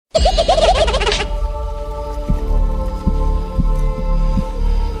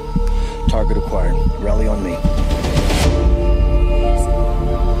Target acquired. Rally on me.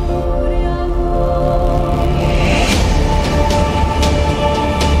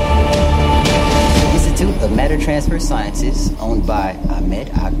 Institute of Matter Transfer Sciences, owned by Ahmed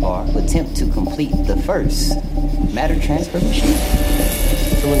Akbar, will attempt to complete the first matter transfer machine.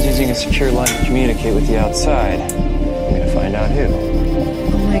 Someone's using a secure line to communicate with the outside. I'm gonna find out who.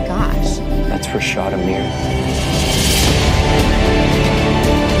 Oh my gosh. That's Rashad Amir.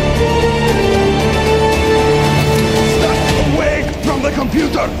 Step away from the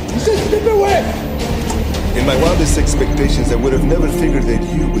computer! Step away! In my wildest expectations, I would have never figured that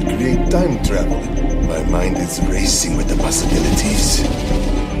you would create time travel. My mind is racing with the possibilities.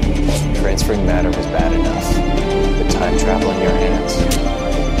 Transferring matter was bad enough. But time travel in your hands.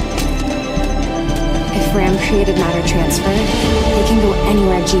 If RAM created matter transfer, they can go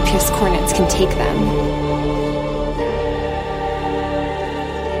anywhere GPS coordinates can take them.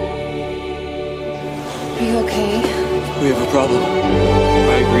 Are you okay? We have a problem. I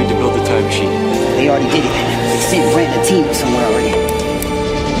agreed to build the time machine. They already did it. They sent Brandt and a team somewhere already.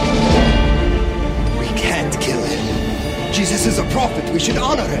 We can't kill him. Jesus is a prophet. We should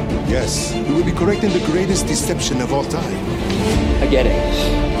honor him. Yes, we will be correcting the greatest deception of all time. I get it.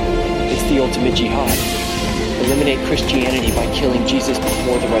 It's the ultimate jihad. Eliminate Christianity by killing Jesus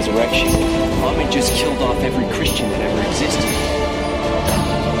before the resurrection. Muhammad just killed off every Christian that ever existed.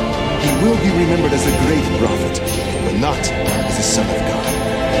 He will be remembered as a great prophet, but not as the Son of God.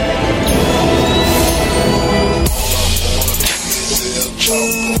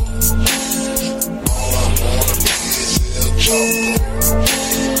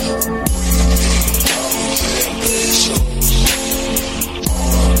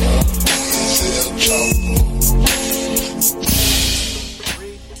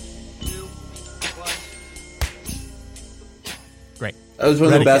 Great. That was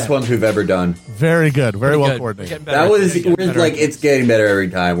one of the best ones we've ever done. Very good. Very well coordinated. That was, it's getting better every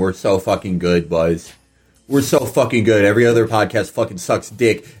time. We're so fucking good, Buzz. We're so fucking good. Every other podcast fucking sucks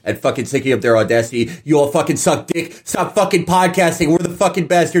dick and fucking sticking up their audacity. You all fucking suck dick. Stop fucking podcasting. We're the fucking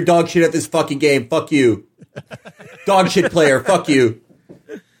best. You're dog shit at this fucking game. Fuck you. Dog shit player. Fuck you.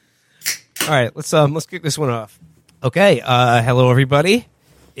 All right, let's kick this one off. Okay, hello everybody.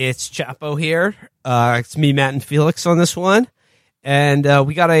 It's Chapo here. It's me, Matt, and Felix on this one. And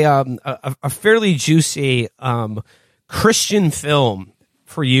we got a fairly juicy Christian film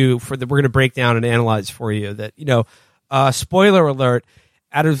for you we're going to break down and analyze for you. That spoiler alert,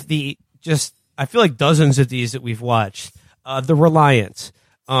 out of the I feel like dozens of these that we've watched, The Reliant,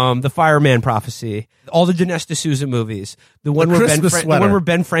 The Fireman Prophecy, all the Dinesh D'Souza movies, the one where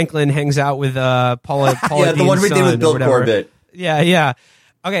Ben Franklin hangs out with Paula yeah, the one we did with Bill Corbett. Yeah.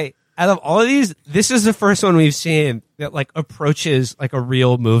 Okay. Out of all of these, this is the first one we've seen that approaches a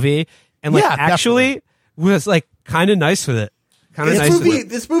real movie and actually was kind of nice with it.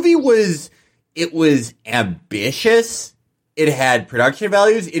 This movie was ambitious. It had production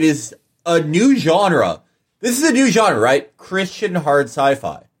values. It is a new genre. This is a new genre, right? Christian hard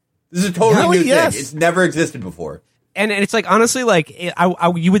sci-fi. This is a totally new thing. It's never existed before. And it's honestly,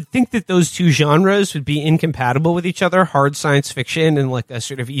 you would think that those two genres would be incompatible with each other, hard science fiction and a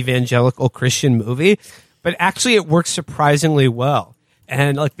sort of evangelical Christian movie. But actually, it works surprisingly well.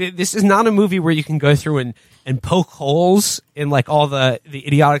 And this is not a movie where you can go through and poke holes in all the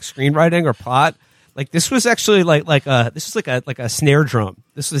idiotic screenwriting or plot. This was actually like a snare drum.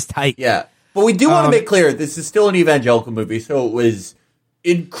 This was tight. Yeah, but we do want to make clear this is still an evangelical movie, so it was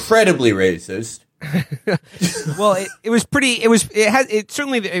incredibly racist. Well, it was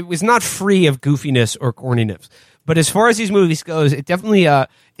not free of goofiness or corniness. But as far as these movies goes, it definitely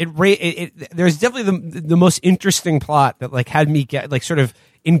there's definitely the most interesting plot that had me get sort of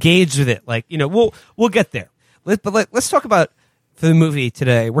engaged with it. We'll get there. Let's talk about for the movie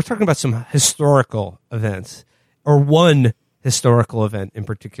today. We're talking about some historical events, or one historical event in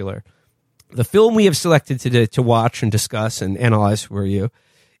particular. The film we have selected today to watch and discuss and analyze for you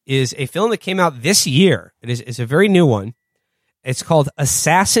is a film that came out this year. It's a very new one. It's called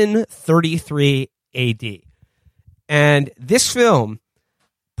Assassin 33 AD. And this film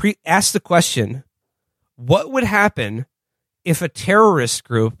asks the question, what would happen if a terrorist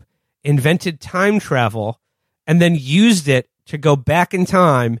group invented time travel and then used it to go back in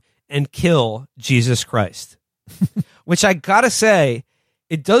time and kill Jesus Christ? Which I gotta say,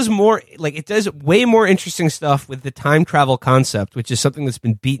 it does way more interesting stuff with the time travel concept, which is something that's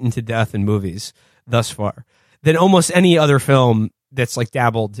been beaten to death in movies thus far, than almost any other film that's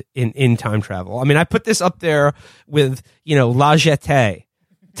dabbled in time travel. I mean, I put this up there with, La Jetée,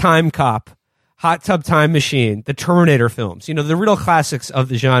 Time Cop, Hot Tub Time Machine, the Terminator films, the real classics of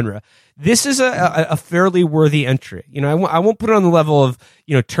the genre. This is a fairly worthy entry. I won't put it on the level of,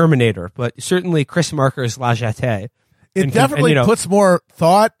 Terminator, but certainly Chris Marker's La Jetée. It definitely puts more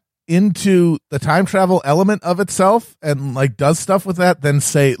thought into the time travel element of itself and like does stuff with that than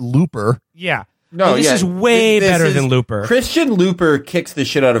say Looper. Yeah. No, this is way better than Looper. Christian Looper kicks the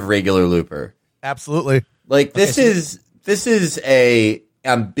shit out of regular Looper. Absolutely. Like this is a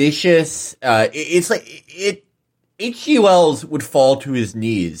ambitious. It's like H.G. Wells would fall to his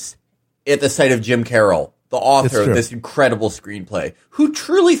knees at the sight of Jim Carroll, the author of this incredible screenplay, who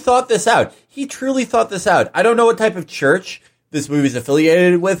truly thought this out. He truly thought this out. I don't know what type of church this movie is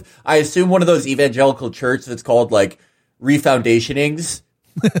affiliated with. I assume one of those evangelical churches that's called like Refoundationings,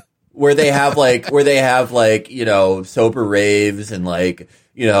 where they have sober raves and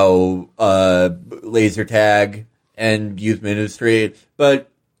laser tag and youth ministry.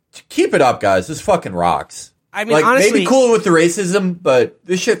 But keep it up, guys. This fucking rocks. I mean, honestly, maybe cool with the racism, but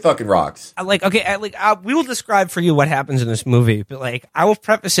this shit fucking rocks. We will describe for you what happens in this movie, but I will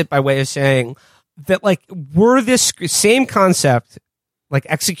preface it by way of saying that were this same concept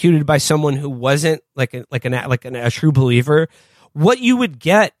executed by someone who wasn't a true believer, what you would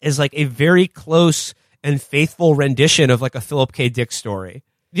get is a very close and faithful rendition of a Philip K. Dick story.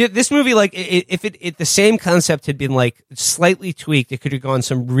 This movie, if the same concept had been slightly tweaked, it could have gone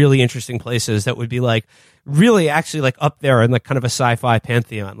some really interesting places that would be really actually up there in kind of a sci-fi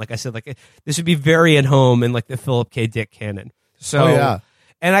pantheon. Like I said, this would be very at home in the Philip K. Dick canon. So, yeah.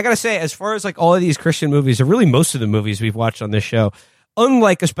 And I gotta say, as far as all of these Christian movies, or really most of the movies we've watched on this show,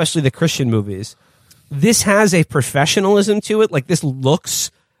 unlike especially the Christian movies, this has a professionalism to it. This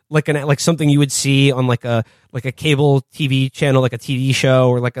looks like something you would see on a cable TV channel, like a TV show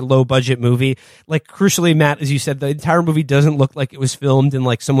or a low budget movie. Crucially, Matt, as you said, the entire movie doesn't look like it was filmed in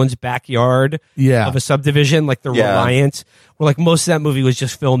someone's backyard of a subdivision, the Reliant, where most of that movie was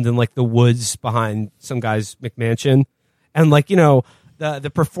just filmed in the woods behind some guy's McMansion. And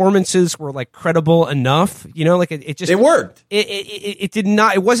the performances were credible enough, it just, it worked. It did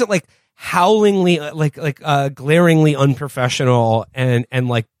not, it wasn't howlingly glaringly unprofessional and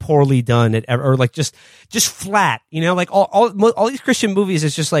poorly done or just flat, all these Christian movies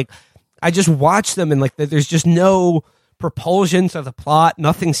is just I just watch them and there's just no propulsion to the plot.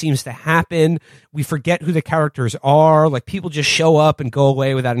 Nothing seems to happen. We forget who the characters are. People just show up and go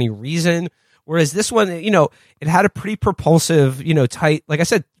away without any reason. Whereas this one, it had a pretty propulsive, tight, like I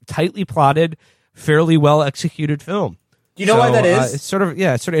said, tightly plotted, fairly well executed film. Do you know why that is? It's sort of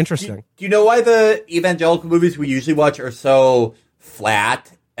interesting. Do you know why the evangelical movies we usually watch are so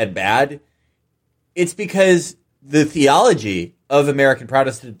flat and bad? It's because the theology of American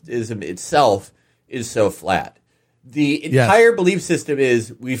Protestantism itself is so flat. The entire belief system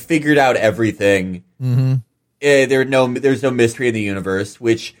is we figured out everything. Mm-hmm. There's no mystery in the universe,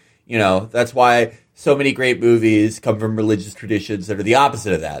 which, that's why so many great movies come from religious traditions that are the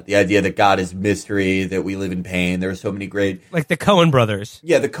opposite of that. The idea that God is mystery, that we live in pain. There are so many great... the Coen brothers.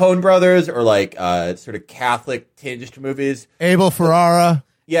 Yeah, the Coen brothers, or sort of Catholic tinged movies. Abel Ferrara.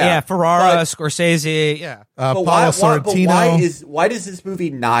 Yeah, Ferrara, Scorsese, yeah. Paolo Sorrentino. Why does this movie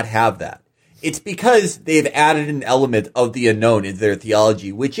not have that? It's because they've added an element of the unknown into their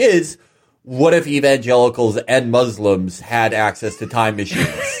theology, which is, what if evangelicals and Muslims had access to time machines?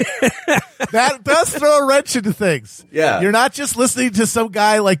 That does throw a wrench into things. Yeah. You're not just listening to some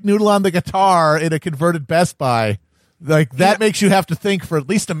guy noodle on the guitar in a converted Best Buy. That makes you have to think for at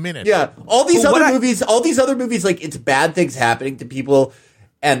least a minute. Yeah. All these other movies, it's bad things happening to people,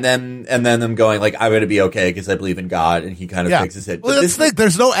 and then them going I'm going to be okay because I believe in God, and he kind of fixes it. Well, that's the thing.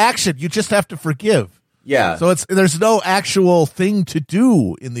 There's no action. You just have to forgive. Yeah. So there's no actual thing to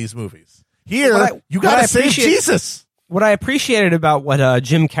do in these movies. Here, you got to save Jesus. What I appreciated about what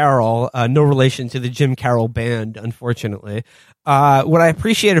Jim Carroll, no relation to the Jim Carroll band, unfortunately, what I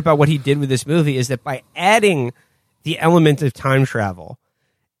appreciated about what he did with this movie is that by adding the element of time travel,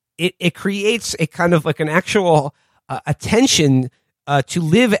 it creates a kind of an actual attention to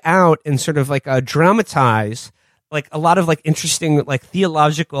live out and sort of dramatize a lot of interesting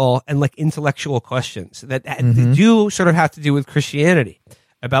theological and intellectual questions that do sort of have to do with Christianity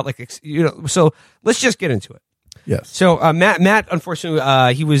about so let's just get into it. Yes. So Matt,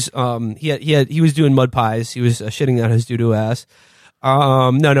 unfortunately, he was doing mud pies. He was shitting out his doo-doo ass.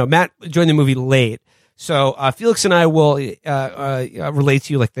 No, Matt joined the movie late. So Felix and I will relate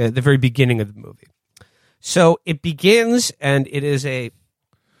to you the very beginning of the movie. So it begins, and it's a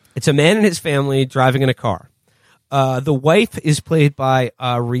man and his family driving in a car. The wife is played by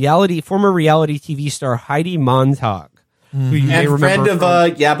former reality TV star Heidi Montag, who you may remember friend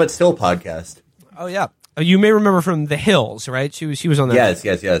of Yeah But Still podcast. Oh yeah, you may remember from The Hills, right? She was on that.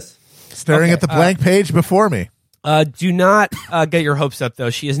 Yes. Staring at the blank page before me. Do not get your hopes up, though.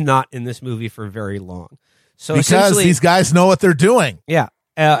 She is not in this movie for very long. So because these guys know what they're doing. Yeah.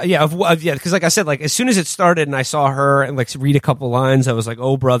 Because like I said, like as soon as it started and I saw her and like read a couple lines, I was like,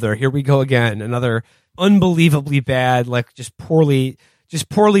 oh brother, here we go again. Another unbelievably bad, like just poorly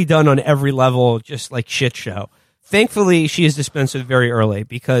done on every level, just like shit show. Thankfully, she is dispensed with very early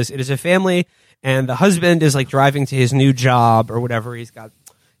because it is a family and the husband is like driving to his new job or whatever. He's got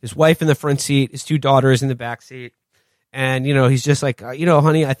his wife in the front seat, his 2 daughters in the back seat. And, he's just like,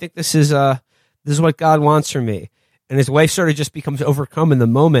 honey, I think this is what God wants from me. And his wife sort of just becomes overcome in the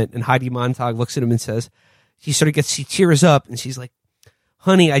moment. And Heidi Montag looks at him and says, she tears up and she's like,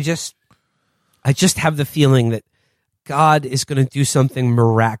 honey, I just have the feeling that God is going to do something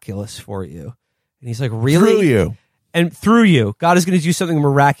miraculous for you. And he's like, really? Through you. And through you. God is going to do something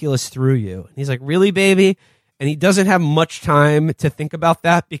miraculous through you. And he's like, really, baby? And he doesn't have much time to think about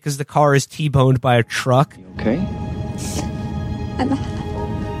that because the car is T-boned by a truck. Okay. I'm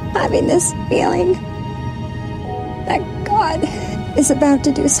having this feeling that God is about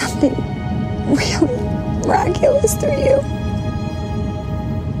to do something really miraculous through you.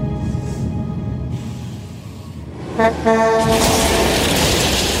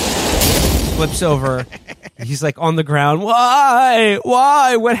 Flips over. He's like on the ground. Why?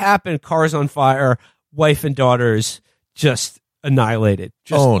 What happened? Car's on fire. Wife and daughters just annihilated.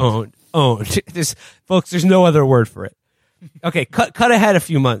 Just owned. Folks, there's no other word for it. Okay, cut ahead a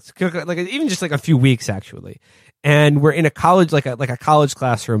few months, like even just like a few weeks actually, and we're in a college, like a college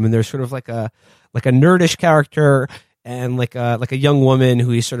classroom, and there's sort of like a nerdish character and like a young woman who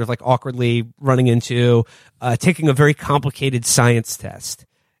he's sort of like awkwardly running into, taking a very complicated science test,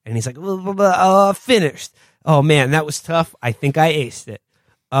 and he's like, finished. Oh man, that was tough. I think I aced it.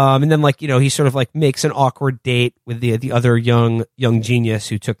 And then he sort of like makes an awkward date with the other young genius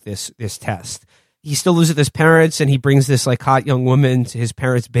who took this test. He still lives with his parents, and he brings this like hot young woman to his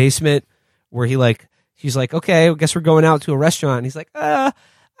parents' basement, where she's like, okay, I guess we're going out to a restaurant. And he's like, how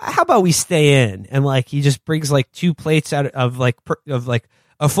about we stay in? And like he just brings like 2 plates out of a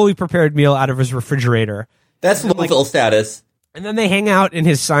fully prepared meal out of his refrigerator. That's Louisville status. And then they hang out in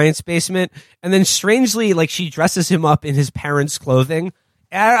his science basement, and then strangely, like she dresses him up in his parents' clothing.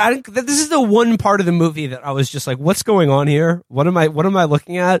 This is the one part of the movie that I was just like, what's going on here? What am I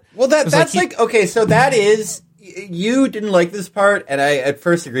looking at? Well, that's okay, so that is, you didn't like this part, and I at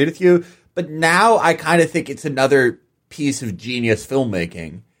first agreed with you, but now I kind of think it's another piece of genius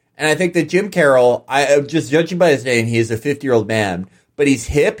filmmaking. And I think that Jim Carroll, just judging by his name, he is a 50-year-old man, but he's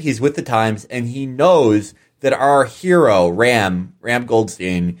hip, he's with the times, and he knows that our hero, Ram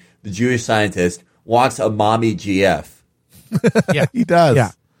Goldstein, the Jewish scientist, wants a mommy GF. Yeah, he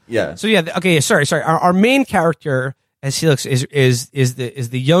does. Yeah. So yeah. Okay. Sorry. Our main character, as he looks, is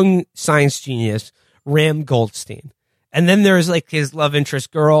the young science genius Ram Goldstein, and then there's like his love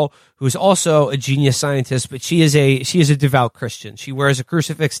interest girl who's also a genius scientist, but she is a devout Christian. She wears a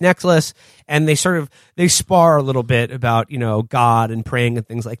crucifix necklace, and they spar a little bit about God and praying and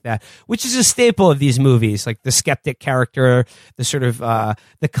things like that, which is a staple of these movies, like the skeptic character, the sort of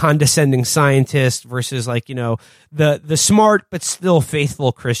the condescending scientist versus like the smart but still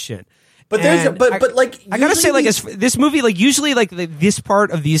faithful Christian. But there's I gotta say, like this movie, like usually like this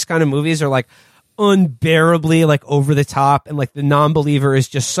part of these kind of movies are like unbearably like over the top, and like the non-believer is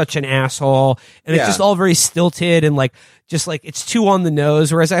just such an asshole, and it's just all very stilted and like just like it's too on the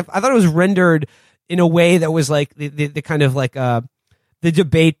nose. Whereas I thought it was rendered in a way that was like the kind of like the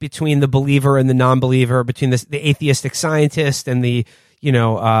debate between the believer and the non-believer, between the atheistic scientist and the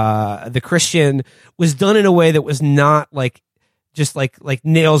Christian, was done in a way that was not like just like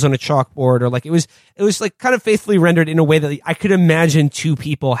nails on a chalkboard, or like it was like kind of faithfully rendered in a way that I could imagine 2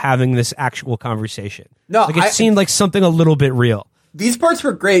 people having this actual conversation. No, like it seemed like something a little bit real. These parts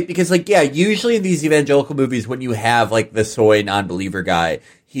were great because usually in these evangelical movies, when you have like the soy non-believer guy,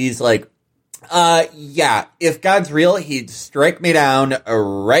 he's like, if God's real, he'd strike me down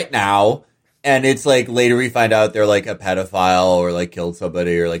right now. And it's like later we find out they're like a pedophile or like killed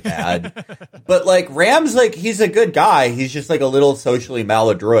somebody or like bad. But like Ram's like, he's a good guy. He's just like a little socially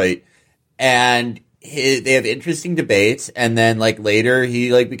maladroit. And they have interesting debates. And then like later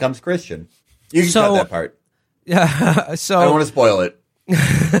he like becomes Christian. You can cut that part. Yeah. So I don't want to spoil it.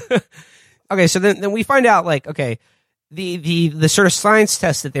 Okay. So then we find out like, okay, the sort of science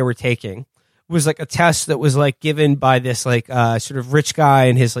test that they were taking was like a test that was like given by this like sort of rich guy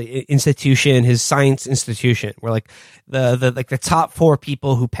in his like institution, his science institution, where like the top 4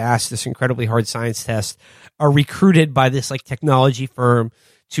 people who pass this incredibly hard science test are recruited by this like technology firm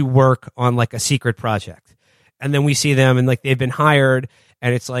to work on like a secret project. And then we see them and like they've been hired,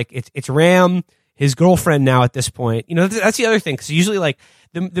 and it's like it's Ram, his girlfriend now at this point. You know, that's the other thing, because usually like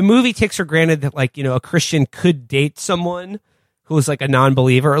the movie takes for granted that like, you know, a Christian could date someone who is like a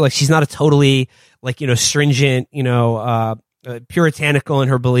non-believer. Like she's not a totally like, you know, stringent, you know, puritanical in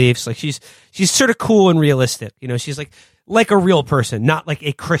her beliefs. Like she's sort of cool and realistic. You know, she's like a real person, not like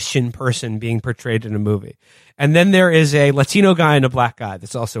a Christian person being portrayed in a movie. And then there is a Latino guy and a black guy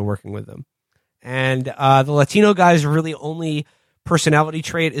that's also working with them. And the Latino guy's really only personality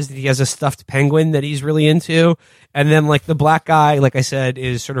trait is that he has a stuffed penguin that he's really into. And then like the black guy, like I said,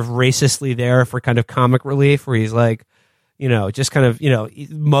 is sort of racistly there for kind of comic relief, where he's like, you know, just kind of, you know,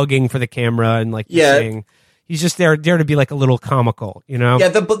 mugging for the camera and like saying, he's just there to be like a little comical, you know? Yeah,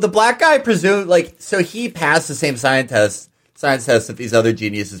 the black guy presumed, like, so he passed the same science test that these other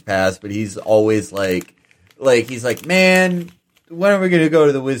geniuses passed, but he's always like he's like, man, when are we going to go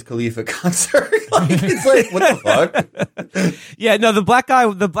to the Wiz Khalifa concert? Like, it's like, what the fuck? Yeah, no, the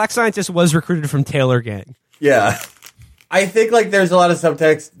black scientist was recruited from Taylor Gang. Yeah. I think, like, there's a lot of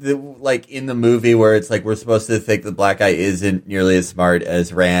subtext, that, like, in the movie where it's like we're supposed to think the black guy isn't nearly as smart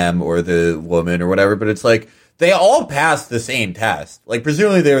as Ram or the woman or whatever, but it's like, they all passed the same test. Like,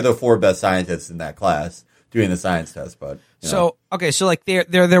 presumably they were the 4 best scientists in that class doing the science test, but... So, okay, so, like,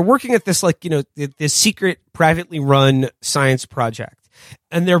 they're working at this, like, you know, this secret, privately run science project.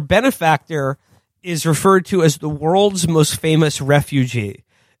 And their benefactor is referred to as the world's most famous refugee.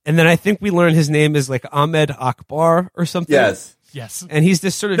 And then I think we learned his name is, like, Ahmed Akbar or something. Yes. And he's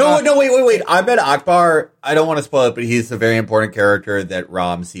this sort of... No, wait. Ahmed Akbar, I don't want to spoil it, but he's a very important character that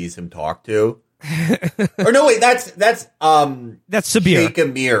Ram sees him talk to. Or no, wait, that's Sabir. Sheikh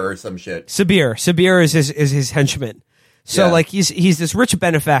Amir or some shit. Sabir is his henchman. So like he's this rich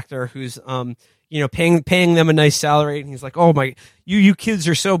benefactor who's you know paying them a nice salary, and he's like, oh my, you kids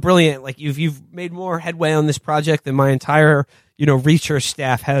are so brilliant, like you've made more headway on this project than my entire, you know, research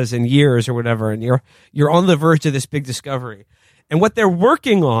staff has in years or whatever, and you're on the verge of this big discovery. And what they're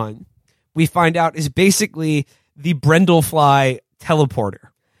working on, we find out, is basically the Brendlefly teleporter.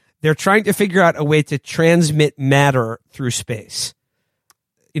 They're trying to figure out a way to transmit matter through space.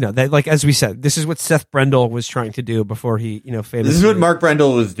 You know, that, like, as we said, this is what Seth Brendel was trying to do before he, you know, famously... This is what Mark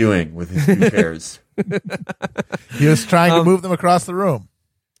Brendel was doing with his 2 chairs. He was trying to move them across the room.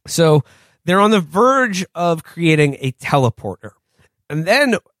 So they're on the verge of creating a teleporter. And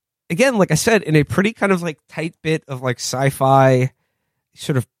then, again, like I said, in a pretty kind of like tight bit of like sci-fi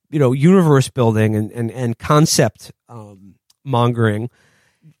sort of, you know, universe building and concept mongering,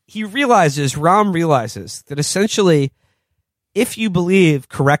 Ram realizes that essentially, if you believe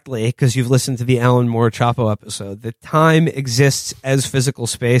correctly, because you've listened to the Alan Moore Chapo episode, that time exists as physical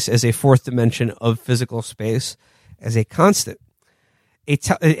space, as a 4th dimension of physical space, as a constant,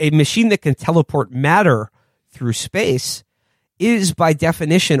 a machine that can teleport matter through space is by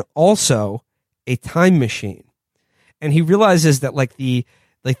definition also a time machine. And he realizes that like the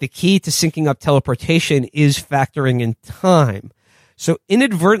key to syncing up teleportation is factoring in time. So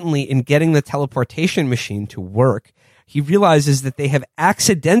inadvertently, in getting the teleportation machine to work, he realizes that they have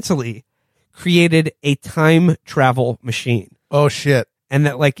accidentally created a time travel machine. Oh, shit. And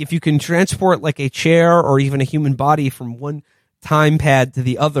that, like, if you can transport, like, a chair or even a human body from one time pad to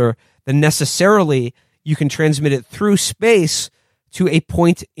the other, then necessarily you can transmit it through space to a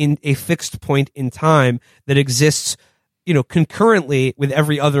fixed point in time that exists, you know, concurrently with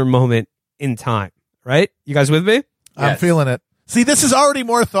every other moment in time. Right? You guys with me? Yes. I'm feeling it. See, this is already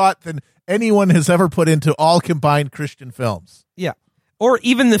more thought than anyone has ever put into all combined Christian films. Yeah. Or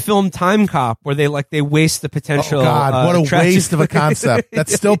even the film Time Cop, where they waste the potential. Oh God, what a waste of a concept. That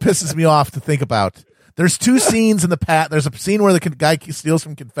still pisses me off to think about. There's 2 scenes in the there's a scene where the guy steals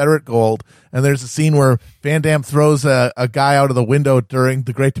from Confederate gold, and there's a scene where Van Damme throws a guy out of the window during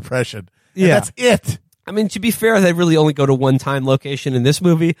the Great Depression. And that's it. I mean, to be fair, they really only go to one time location in this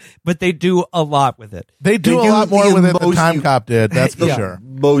movie, but they do a lot with it. They do a lot more with it than Time Cop did, that's for sure.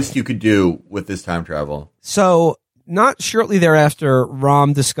 Most you could do with this time travel. So, not shortly thereafter,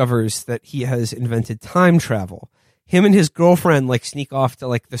 Ram discovers that he has invented time travel. Him and his girlfriend, like, sneak off to,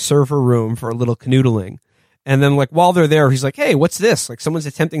 like, the server room for a little canoodling. And then, like, while they're there, he's like, hey, what's this? Like, someone's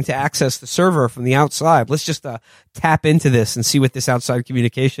attempting to access the server from the outside. Let's just tap into this and see what this outside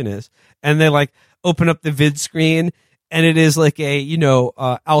communication is. And they, like, open up the vid screen, and it is like a, you know,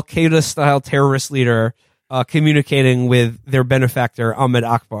 Al-Qaeda style terrorist leader communicating with their benefactor, Ahmed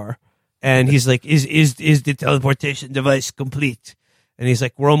Akbar. And he's like, is the teleportation device complete? And he's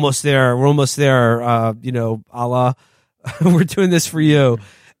like, we're almost there, you know, Allah, we're doing this for you.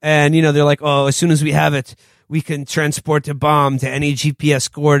 And, you know, they're like, oh, as soon as we have it, we can transport a bomb to any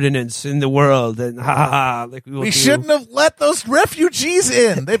GPS coordinates in the world, and like we shouldn't have let those refugees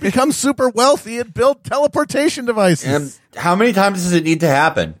in. They become super wealthy and build teleportation devices. And how many times does it need to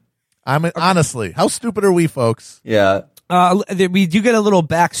happen? I mean, honestly, how stupid are we, folks? Yeah. We do get a little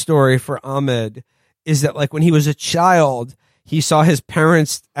backstory for Ahmed, is that like when he was a child, he saw his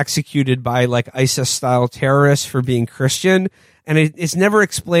parents executed by like ISIS-style terrorists for being Christian. And it's never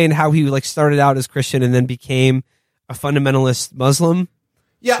explained how he like started out as Christian and then became a fundamentalist Muslim.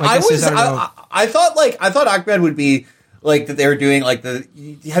 Yeah, So I thought Ahmed would be like that. They were doing like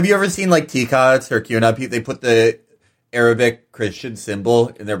have you ever seen like T-Cots or QAnon people? They put the Arabic Christian symbol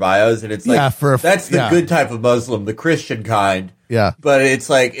in their bios, and it's like that's the good type of Muslim, the Christian kind. Yeah, but it's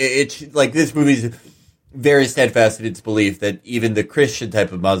like it's like this movie's very steadfast in its belief that even the Christian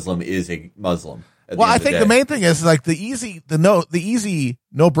type of Muslim is a Muslim. Well, I think the main thing is like the easy no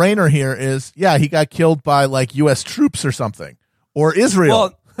brainer here is he got killed by like U.S. troops or something or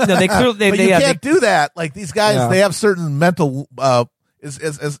Israel. Well, no, they clearly but you can't do that. Like these guys, they have certain mental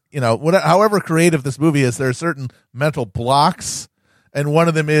as you know, however creative this movie is, there are certain mental blocks, and one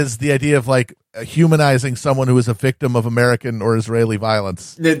of them is the idea of like humanizing someone who is a victim of American or Israeli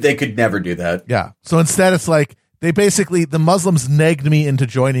violence. They could never do that. Yeah. So instead, it's like. The Muslims negged me into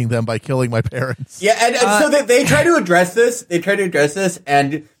joining them by killing my parents. Yeah, and so they try to address this.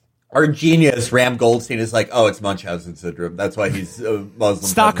 And our genius, Ram Goldstein, is like, oh, it's Munchausen syndrome. That's why he's a Muslim.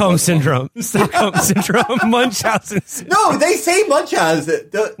 Stockholm syndrome. Munchausen syndrome. No, they say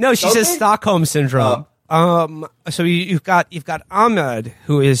Munchausen. No, she says Stockholm syndrome. So you've got Ahmed,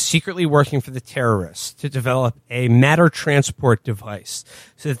 who is secretly working for the terrorists to develop a matter transport device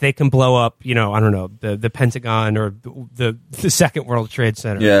so that they can blow up, I don't know, the Pentagon or the Second World Trade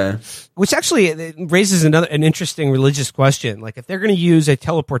Center. Yeah. Which actually raises an interesting religious question. Like if they're going to use a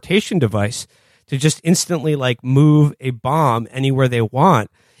teleportation device to just instantly like move a bomb anywhere they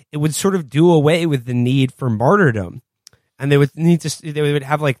want, it would sort of do away with the need for martyrdom. And they wouldn't need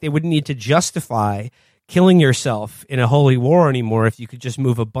to justify killing yourself in a holy war anymore if you could just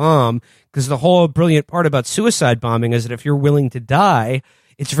move a bomb, because the whole brilliant part about suicide bombing is that if you're willing to die,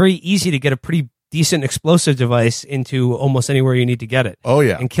 it's very easy to get a pretty decent explosive device into almost anywhere you need to get it. Oh,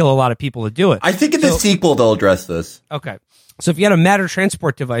 yeah. And kill a lot of people to do it. I think in the sequel they'll address this. Okay. So if you had a matter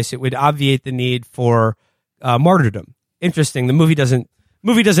transport device, it would obviate the need for martyrdom. Interesting. The movie doesn't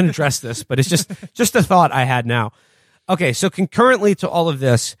address this, but it's just a thought I had now. Okay, so concurrently to all of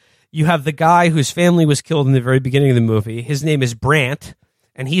this, you have the guy whose family was killed in the very beginning of the movie. His name is Brandt,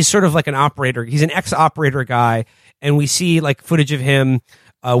 and he's sort of like an operator. He's an ex-operator guy, and we see like footage of him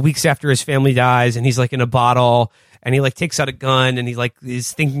weeks after his family dies, and he's like in a bottle, and he like takes out a gun, and he like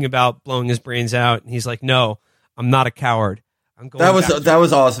is thinking about blowing his brains out, and he's like, "No, I'm not a coward. I'm going." That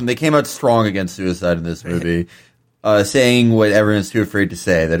was awesome. They came out strong against suicide in this movie. Saying what everyone's too afraid to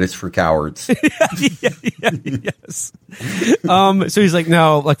say, that it's for cowards. Yes. So he's like,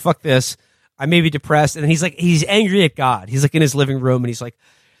 no, like, fuck this. I may be depressed. And he's angry at God. He's like in his living room and he's like,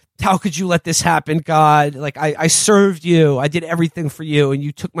 how could you let this happen, God? Like, I served you. I did everything for you and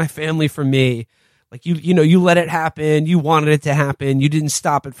you took my family from me. Like, you let it happen. You wanted it to happen. You didn't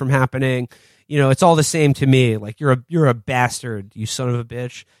stop it from happening. It's all the same to me. Like, you're a bastard, you son of a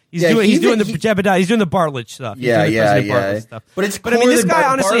bitch. He's doing the Jebediah. He's doing the Bartlett stuff. Stuff. But I mean, this guy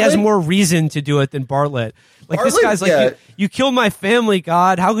honestly has more reason to do it than Bartlett. Like this guy's like, you killed my family,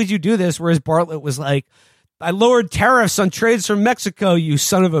 God. How could you do this? Whereas Bartlett was like, I lowered tariffs on trades from Mexico, you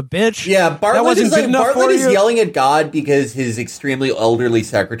son of a bitch. Yeah, Bartlett is you. Yelling at God because his extremely elderly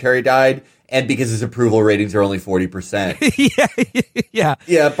secretary died, and because his approval ratings are only 40%. Yeah.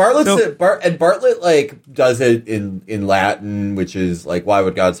 Bartlett like does it in Latin, which is like, why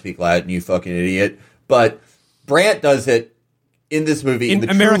would God speak Latin, you fucking idiot? But Brandt does it in this movie in the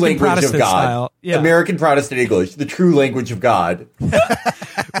American true language Protestant of God. Style. Yeah. American Protestant English, the true language of God.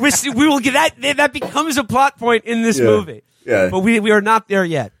 We will get that becomes a plot point in this movie. Yeah. But we are not there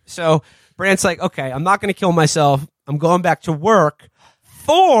yet. So Brandt's like, okay, I'm not going to kill myself. I'm going back to work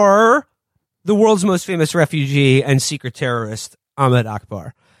for the world's most famous refugee and secret terrorist, Ahmed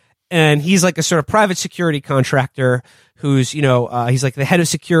Akbar. And he's like a sort of private security contractor who's, he's like the head of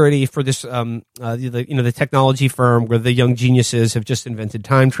security for this, the technology firm where the young geniuses have just invented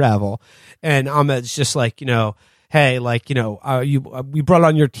time travel. And Ahmed's just like, hey, like, we brought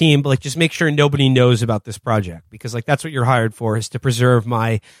on your team, but like, just make sure nobody knows about this project because like, that's what you're hired for, is to preserve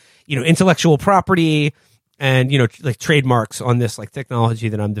my, intellectual property and, like trademarks on this like technology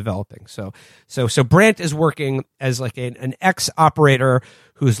that I'm developing. So Brandt is working as like an ex-operator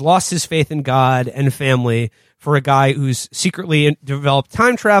who's lost his faith in God and family for a guy who's secretly developed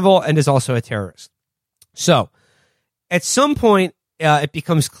time travel and is also a terrorist. So at some point, it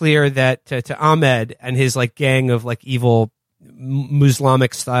becomes clear that to Ahmed and his like gang of like evil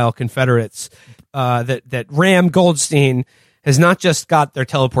Muslimic style Confederates, that Ram Goldstein has not just got their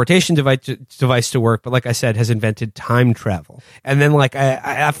teleportation device to work, but like I said, has invented time travel. And then like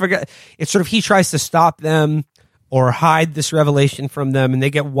I forget, it's sort of he tries to stop them or hide this revelation from them, and they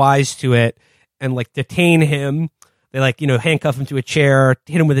get wise to it and like detain him. They like, handcuff him to a chair,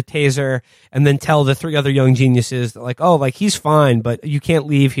 hit him with a taser, and then tell the 3 other young geniuses that like, oh, like he's fine, but you can't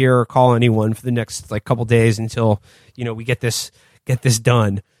leave here or call anyone for the next like couple days until, we get this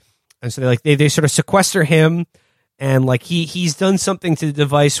done. And so they sort of sequester him, and like he's done something to the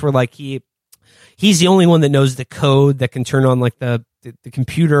device where like he's the only one that knows the code that can turn on like the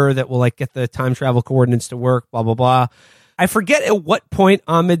computer that will like get the time travel coordinates to work, blah, blah, blah. I forget at what point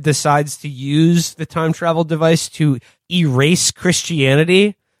Ahmed decides to use the time travel device to erase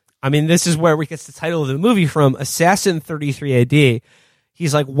Christianity. I mean, this is where we get the title of the movie from, Assassin 33 AD.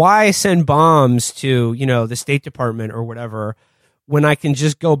 He's like, why send bombs to, the State Department or whatever when I can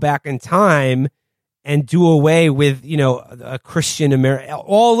just go back in time and do away with, a Christian America,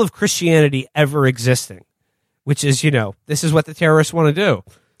 all of Christianity ever existing, which is, this is what the terrorists want to do.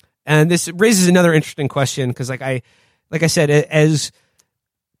 And this raises another interesting question because like I said, as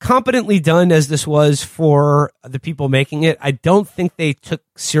competently done as this was for the people making it, I don't think they took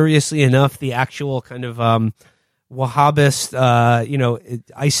seriously enough the actual kind of Wahhabist,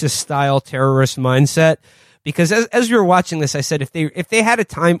 ISIS-style terrorist mindset. Because as we were watching this, I said if they had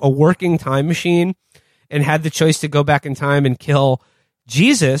a working time machine and had the choice to go back in time and kill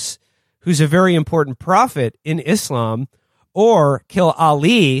Jesus, who's a very important prophet in Islam, or kill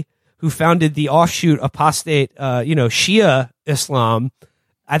Ali, who founded the offshoot apostate, Shia Islam,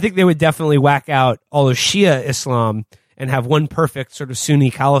 I think they would definitely whack out all of Shia Islam and have one perfect sort of Sunni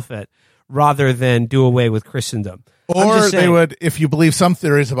caliphate rather than do away with Christendom. Or they would, if you believe some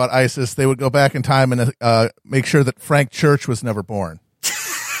theories about ISIS, they would go back in time and make sure that Frank Church was never born.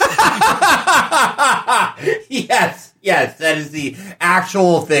 Yes, that is the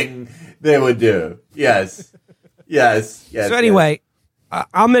actual thing they would do. Yes. So anyway,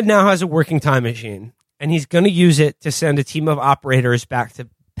 Ahmed now has a working time machine, and he's going to use it to send a team of operators back to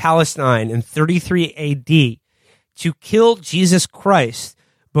Palestine in 33 AD to kill Jesus Christ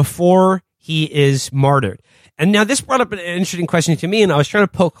before he is martyred. And now this brought up an interesting question to me, and I was trying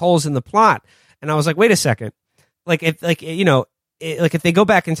to poke holes in the plot, and I was like, wait a second. Like if they go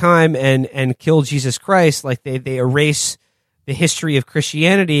back in time and kill Jesus Christ, like they erase the history of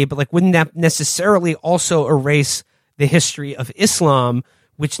Christianity, but like wouldn't that necessarily also erase the history of Islam,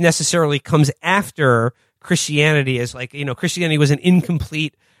 which necessarily comes after Christianity? As like, Christianity was an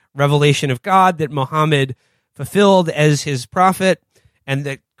incomplete revelation of God that Muhammad fulfilled as his prophet, and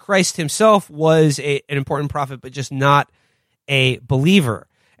that Christ himself was an important prophet, but just not a believer.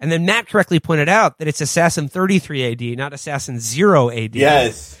 And then Matt correctly pointed out that it's Assassin 33 AD, not Assassin 0 AD.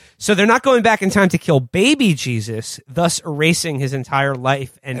 Yes. So they're not going back in time to kill baby Jesus, thus erasing his entire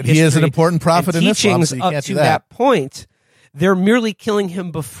life and history. He is an important prophet in Islam, so you up can't to do that point. They're merely killing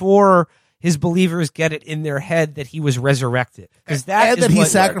him before his believers get it in their head that he was resurrected. Because that is that he what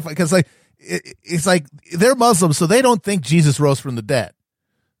sacrificed. Because it's like they're Muslims, so they don't think Jesus rose from the dead,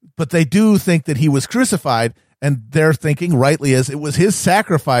 but they do think that he was crucified, and they're thinking rightly as it was his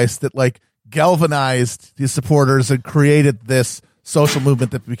sacrifice that like galvanized his supporters and created this social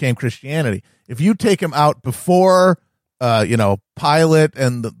movement that became Christianity. If you take him out before, Pilate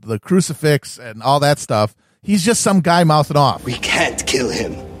and the crucifix and all that stuff, he's just some guy mouthing off. We can't kill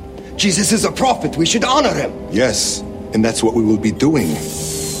him. Jesus is a prophet. We should honor him. Yes, and that's what we will be doing.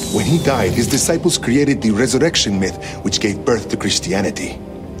 When he died, his disciples created the resurrection myth, which gave birth to Christianity.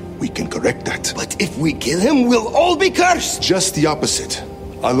 We can correct that. But if we kill him, we'll all be cursed. Just the opposite.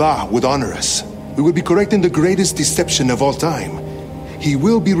 Allah would honor us. We would be correcting the greatest deception of all time. He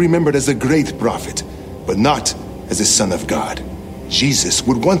will be remembered as a great prophet, but not as a son of God. Jesus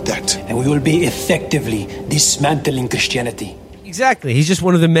would want that. And we will be effectively dismantling Christianity. Exactly. He's just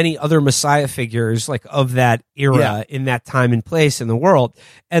one of the many other Messiah figures like of that era in that time and place in the world.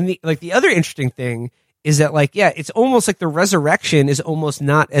 And the other interesting thing is that it's almost like the resurrection is almost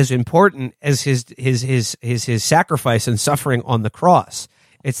not as important as his sacrifice and suffering on the cross.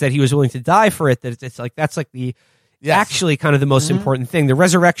 It's that he was willing to die for it. That it's like that's like the actually kind of the most important thing. The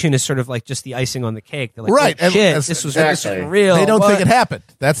resurrection is sort of like just the icing on the cake. They're like, right? Oh, shit, this was real. They don't think it happened.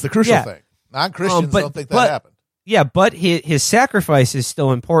 That's the crucial thing. Non-Christians don't think that happened. Yeah, but his sacrifice is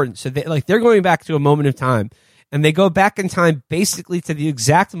still important. So they're going back to a moment of time, and they go back in time basically to the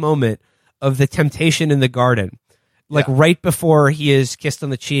exact moment of the temptation in the garden, like right before he is kissed on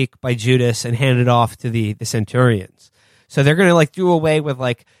the cheek by Judas and handed off to the centurions. So they're going to like do away with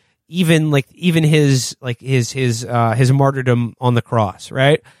like even his martyrdom on the cross,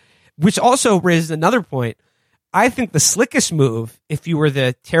 right? Which also raises another point. I think the slickest move, if you were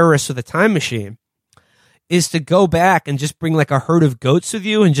the terrorist with a time machine, is to go back and just bring like a herd of goats with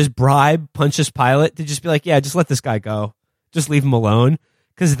you and just bribe Pontius Pilate to just be like, yeah, just let this guy go. Just leave him alone.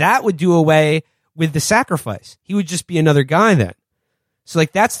 Because that would do away with the sacrifice. He would just be another guy then. So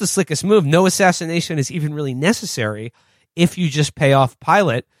like that's the slickest move. No assassination is even really necessary if you just pay off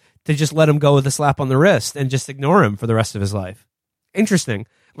Pilate to just let him go with a slap on the wrist and just ignore him for the rest of his life. Interesting.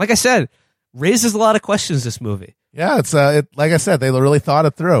 Like I said, raises a lot of questions, this movie. Yeah, it's like I said, they really thought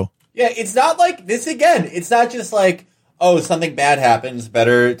it through. Yeah, it's not like this again. It's not just like, oh, something bad happens,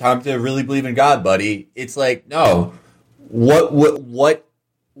 better time to really believe in God, buddy. It's like, no. What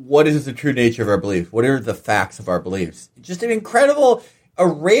is the true nature of our belief? What are the facts of our beliefs? Just an incredible, a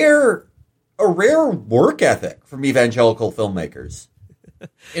rare work ethic from evangelical filmmakers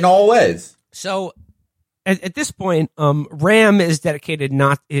in all ways. So at this point, Ram is dedicated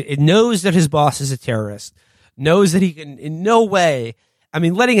it knows that his boss is a terrorist, knows that he can in no way, I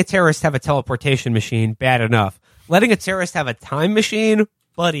mean, letting a terrorist have a teleportation machine, bad enough. Letting a terrorist have a time machine,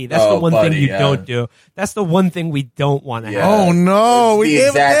 buddy, that's the one thing you don't do. That's the one thing we don't want to have. Oh, no. We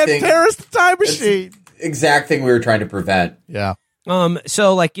gave that terrorist a time machine. Exact thing we were trying to prevent. Yeah.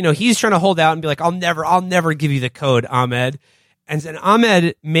 So, like, you know, he's trying to hold out and be like, I'll never give you the code, Ahmed. And then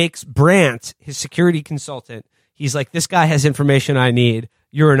Ahmed makes Brandt his security consultant. He's like, this guy has information I need.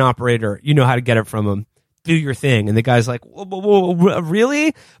 You're an operator. You know how to get it from him. Do your thing. And the guy's like, whoa,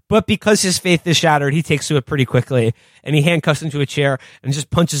 really? But because his faith is shattered, he takes to it pretty quickly. And he handcuffs him to a chair and just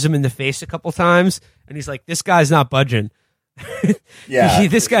punches him in the face a couple times. And he's like, this guy's not budging. Yeah.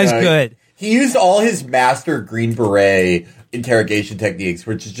 This guy's good. He used all his master Green Beret interrogation techniques,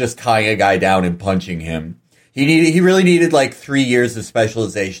 which is just tying a guy down and punching him. He really needed like 3 years of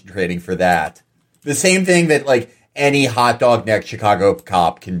specialization training for that. The same thing that like any hot dog neck Chicago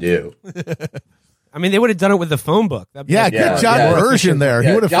cop can do. I mean, they would have done it with the phone book. Get John Burge in there.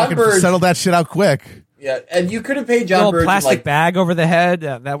 He would have fucking settled that shit out quick. Yeah, and you could have paid John Burge plastic bag over the head.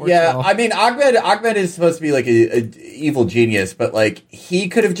 That works. Yeah, well. I mean, Ahmed is supposed to be like a evil genius, but like he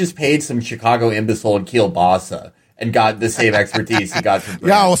could have just paid some Chicago imbecile in kielbasa and got the same expertise he got from Brandt.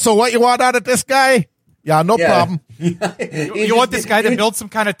 Yeah, so what you want out of this guy? Yeah, no problem. You want this guy to build some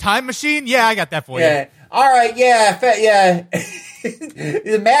kind of time machine? Yeah, I got that for you. All right, yeah.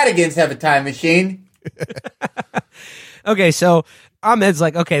 The Madigans have a time machine. Okay, so Ahmed's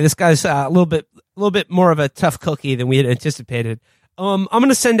like, okay, this guy's a little bit more of a tough cookie than we had anticipated. I'm going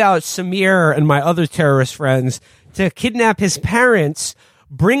to send out Samir and my other terrorist friends to kidnap his parents,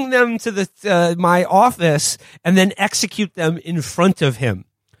 bring them to my office, and then execute them in front of him,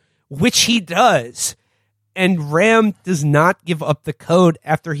 which he does. And Ram does not give up the code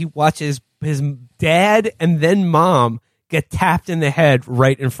after he watches his dad and then mom get tapped in the head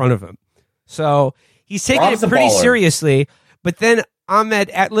right in front of him. So he's taking it pretty seriously. But then Ahmed,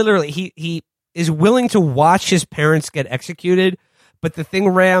 literally, he is willing to watch his parents get executed. But the thing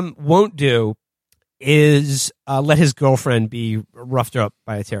Ram won't do is let his girlfriend be roughed up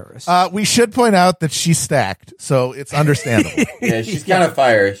by a terrorist. We should point out that she's stacked, so it's understandable. Yeah, she's kind of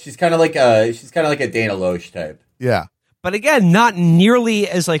fire. She's kind of like a Dana Loesch type. Yeah. But again, not nearly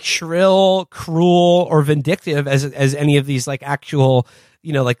as like shrill, cruel, or vindictive as any of these like actual,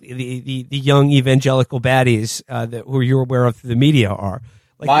 you know, like the young evangelical baddies who you're aware of through the media are.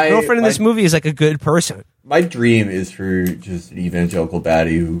 Like the girlfriend in this movie is like a good person. My dream is for just an evangelical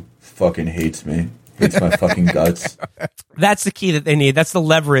baddie who fucking hates me. Hates my fucking guts. That's the key that they need. That's the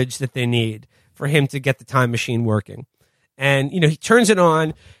leverage that they need for him to get the time machine working. And, you know, he turns it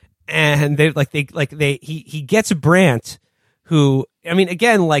on and he gets Brandt, who, I mean,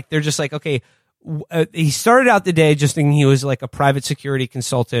 again, like they're just like, okay, he started out the day just thinking he was like a private security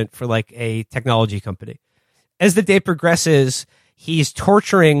consultant for like a technology company. As the day progresses, he's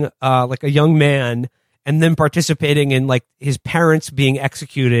torturing like a young man and then participating in like his parents being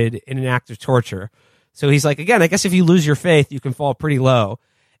executed in an act of torture. So he's like, again, I guess if you lose your faith, you can fall pretty low.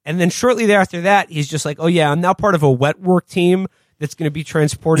 And then shortly thereafter that, he's just like, oh yeah, I'm now part of a wet work team that's going to be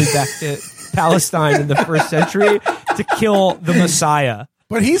transported back to Palestine in the 1st century to kill the Messiah.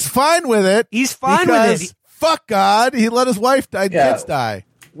 But he's fine with it. He's fine with it. Fuck God, he let his wife die, kids die.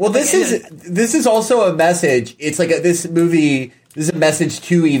 Well, this is also a message. It's like this movie. This is a message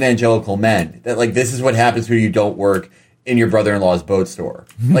to evangelical men that like this is what happens when you don't work in your brother-in-law's boat store.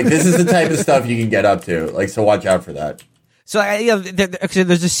 Like this is the type of stuff you can get up to. Like so, watch out for that. So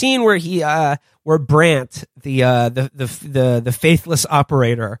there's a scene where where Brandt, the faithless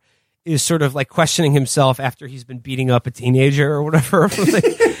operator, is sort of like questioning himself after he's been beating up a teenager or whatever,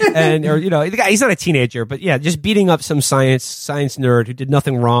 the guy, he's not a teenager, but yeah, just beating up some science nerd who did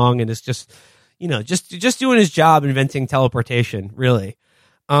nothing wrong and is just doing his job, inventing teleportation, really.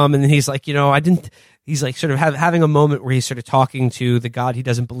 And then he's like, he's like sort of having a moment where he's sort of talking to the God he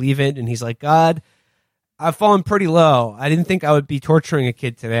doesn't believe in, and he's like, God, I've fallen pretty low. I didn't think I would be torturing a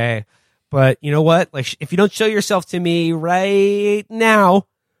kid today, but you know what? Like, if you don't show yourself to me right now,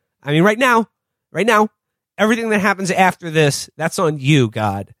 everything that happens after this, that's on you,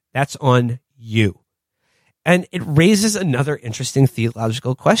 God. That's on you. And it raises another interesting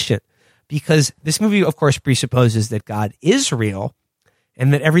theological question, because this movie, of course, presupposes that God is real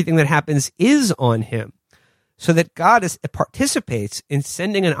and that everything that happens is on him. So that God participates in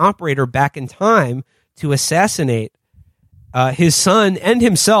sending an operator back in time to assassinate his son and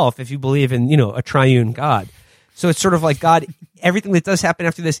himself, if you believe in, a triune God. So it's sort of like God, everything that does happen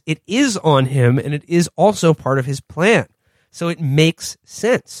after this, it is on him, and it is also part of his plan. So it makes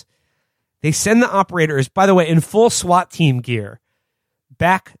sense. They send the operators, by the way, in full SWAT team gear,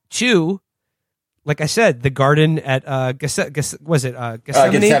 back to, like I said, the garden at Gethsemane?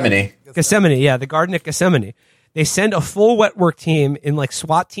 Gethsemane, yeah, the garden at Gethsemane. They send a full wet work team in like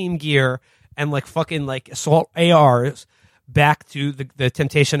SWAT team gear and like fucking like assault ARs back to the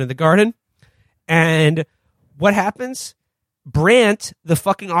temptation of the garden. And what happens? Brandt, the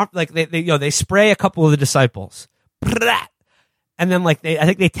fucking they spray a couple of the disciples, and then I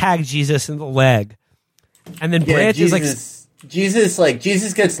think they tag Jesus in the leg, and then Brandt is like,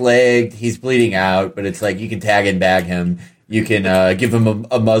 Jesus gets legged, he's bleeding out, but it's like you can tag and bag him, you can give him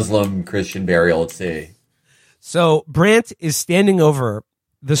a Muslim Christian burial at sea. So Brandt is standing over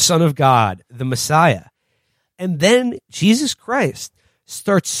the Son of God, the Messiah, and then Jesus Christ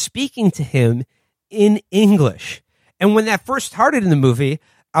starts speaking to him in English. And when that first started in the movie,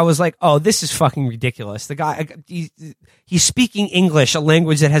 I was like, oh, this is fucking ridiculous. The guy, he's speaking English, a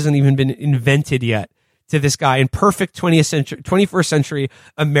language that hasn't even been invented yet, to this guy in perfect 21st century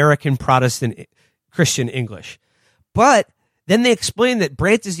American Protestant Christian English. But then they explain that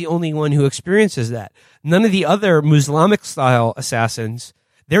Brandt is the only one who experiences that. None of the other Muslimic style assassins,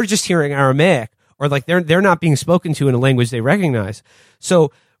 they're just hearing Aramaic, or like they're not being spoken to in a language they recognize.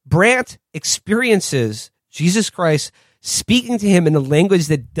 So Brandt experiences Jesus Christ speaking to him in a language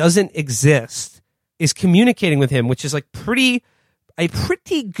that doesn't exist, is communicating with him, which is like a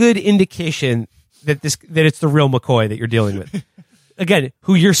pretty good indication that it's the real McCoy that you're dealing with. Again,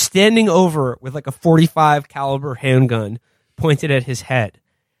 who you're standing over with like a 45 caliber handgun pointed at his head.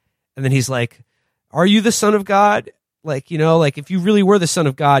 And then he's like, are you the Son of God? Like, if you really were the Son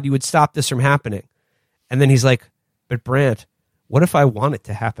of God, you would stop this from happening. And then he's like, but Brandt, what if I want it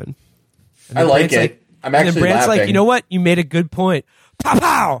to happen? I like it. I'm actually Brandt's laughing. like, you know what? You made a good point. Pow,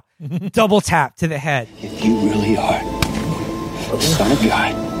 pow! Double tap to the head. If you really are the Son of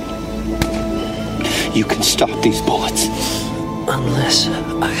God, you can stop these bullets. Unless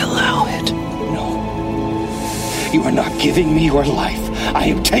I allow it. No. You are not giving me your life. I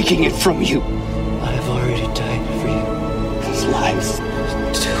am taking it from you. I have already died for you. These lies.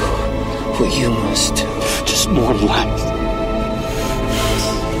 Do what you must do. Just more lies.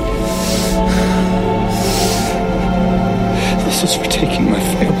 This is for taking my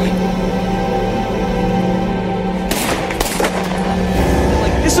family.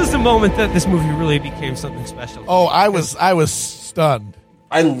 Like, this was the moment that this movie really became something special. Oh, I was stunned.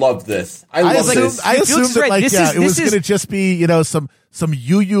 I love this. I assumed that it was going to just be some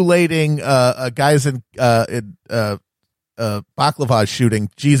ululating guys in baklava shooting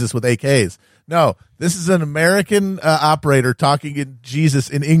Jesus with AKs. No, this is an American operator talking in Jesus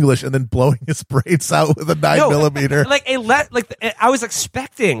in English and then blowing his brains out with a 9mm. I was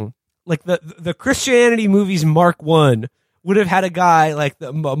expecting like the Christianity movies Mark 1 would have had a guy like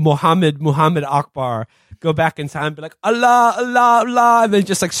the Muhammad Akbar go back in time and be like, Allah, Allah, Allah, and then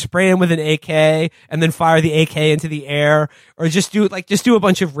just like spray him with an AK and then fire the AK into the air, or just do a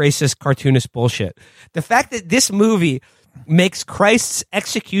bunch of racist cartoonist bullshit. The fact that this movie makes Christ's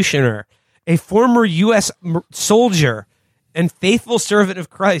executioner a former U.S. soldier and faithful servant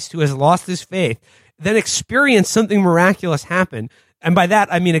of Christ who has lost his faith, then experience something miraculous happen. And by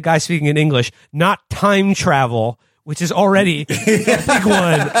that, I mean a guy speaking in English, not time travel, which is already a big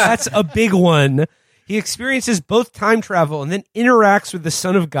one. That's a big one. He experiences both time travel and then interacts with the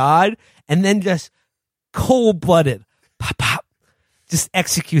Son of God, and then just cold-blooded, pop, pop, just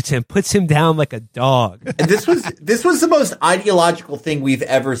executes him, puts him down like a dog. And this was the most ideological thing we've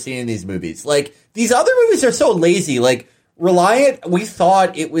ever seen in these movies. Like, these other movies are so lazy. Like, Reliant, we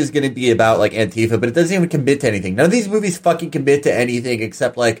thought it was going to be about like Antifa, but it doesn't even commit to anything. None of these movies fucking commit to anything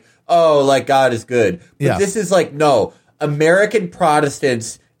except like, oh, like God is good. But this is like, no, American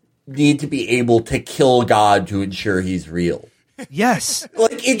Protestants need to be able to kill God to ensure he's real. Yes.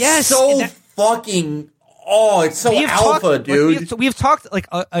 Like, it's fucking, it's so alpha, dude. We've talked like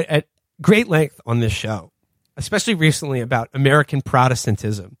at great length on this show, especially recently, about American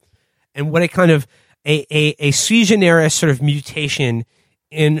Protestantism and what a kind of a sui generis sort of mutation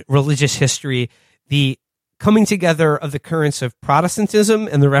in religious history, the coming together of the currents of Protestantism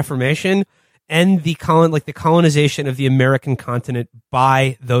and the Reformation and the colonization of the American continent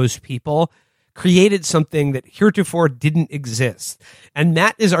by those people created something that heretofore didn't exist. And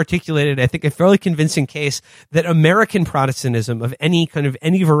that is articulated, I think, a fairly convincing case that American Protestantism of any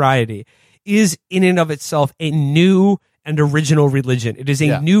variety is in and of itself a new and original religion. It is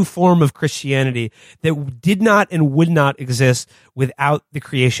a new form of Christianity that did not and would not exist without the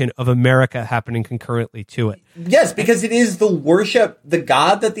creation of America happening concurrently to it. Yes, because it is the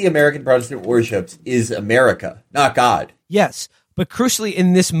God that the American Protestant worships is America, not God. Yes, but crucially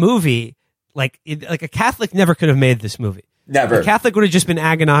in this movie, like a Catholic never could have made this movie. Never. A Catholic would have just been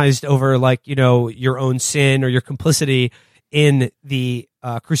agonized over your own sin or your complicity in the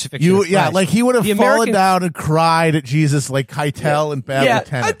crucifixion of Christ. Like he would have fallen down and cried at Jesus like Keitel and Bad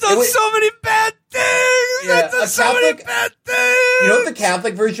Lieutenant. I've done so many bad things! I've done so many bad things! You know what the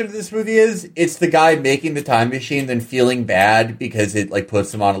Catholic version of this movie is? It's the guy making the time machine, then feeling bad because it like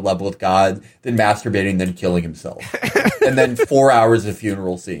puts him on a level with God, then masturbating, then killing himself. And then 4 hours of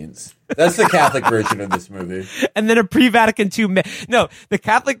funeral scenes. That's the Catholic version of this movie. And then a pre-Vatican II... No, the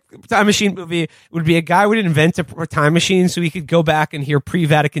Catholic time machine movie would be a guy would invent a time machine so he could go back and hear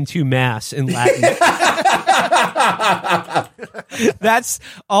pre-Vatican II Mass in Latin. That's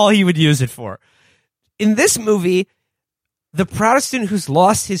all he would use it for. In this movie, the Protestant who's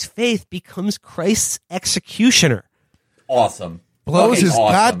lost his faith becomes Christ's executioner. Awesome. Blows his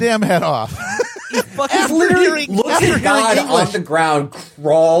goddamn head off. He literally looks at God on the ground,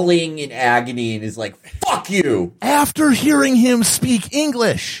 crawling in agony, and is like, fuck you. After hearing him speak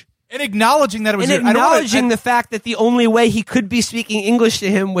English. And acknowledging that it was... And acknowledging the fact that the only way he could be speaking English to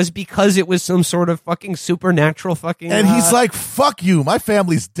him was because it was some sort of fucking supernatural fucking... And he's like, fuck you, my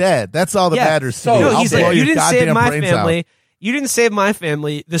family's dead. That's all that matters to me. No, he's like, you didn't save my family. Out. You didn't save my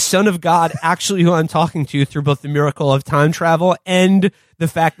family. The Son of God, actually who I'm talking to through both the miracle of time travel and the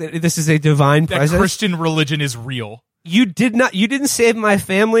fact that this is a divine presence. Christian religion is real. You didn't save my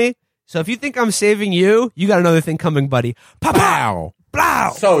family. So if you think I'm saving you, you got another thing coming, buddy. Pow! Blow!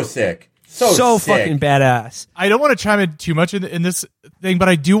 So sick. So sick. Fucking badass. I don't want to chime in too much in this thing, but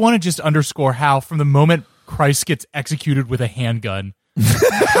I do want to just underscore how from the moment Christ gets executed with a handgun,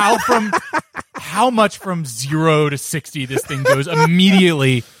 how much from 0 to 60 this thing goes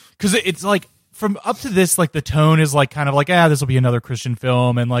immediately, because it's like from up to this, like the tone is like kind of like, this will be another Christian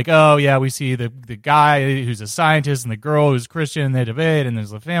film, and like, oh yeah, we see the guy who's a scientist and the girl who's Christian, and they debate, and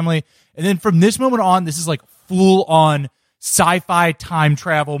there's the family, and then from this moment on, this is like full on sci-fi time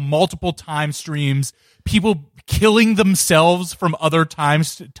travel, multiple time streams, people killing themselves from other time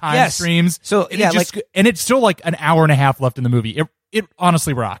streams. So and it's still like an hour and a half left in the movie. It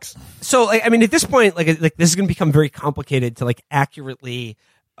honestly rocks. So, like, I mean, at this point, like this is going to become very complicated to like accurately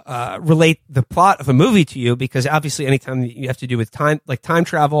relate the plot of a movie to you, because obviously, anytime you have to do with time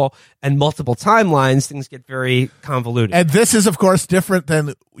travel and multiple timelines, things get very convoluted. And this is, of course, different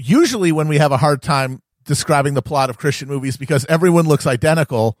than usually when we have a hard time describing the plot of Christian movies, because everyone looks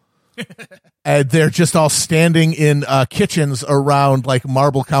identical. And they're just all standing in kitchens around like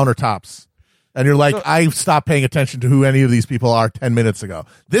marble countertops. And you're like, I stopped paying attention to who any of these people are 10 minutes ago.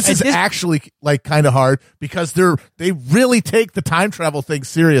 This is actually like kind of hard because they really take the time travel thing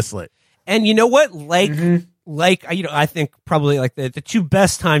seriously. And you know what? I think probably like the two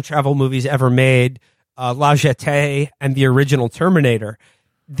best time travel movies ever made, La Jetée and the original Terminator.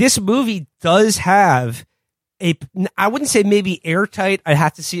 This movie does have I wouldn't say maybe airtight, I'd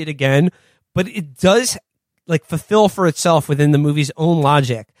have to see it again, but it does like fulfill for itself within the movie's own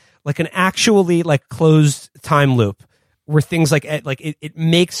logic, like an actually like closed time loop where things like it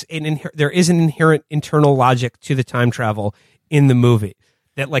makes there is an inherent internal logic to the time travel in the movie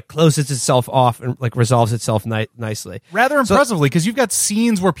that like closes itself off and like resolves itself nicely. Rather impressively, because you've got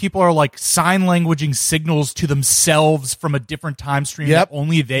scenes where people are like sign languaging signals to themselves from a different time stream that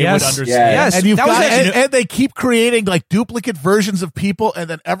only they would understand. Yes. And and they keep creating like duplicate versions of people, and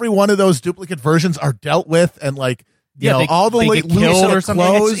then every one of those duplicate versions are dealt with and like all the they get killed or something.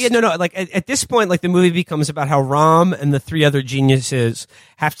 clothes. Like at this point, like the movie becomes about how Ram and the three other geniuses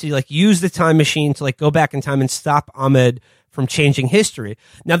have to like use the time machine to like go back in time and stop Ahmed from changing history.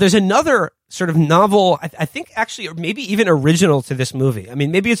 Now, there's another sort of novel, I think actually, or maybe even original to this movie. I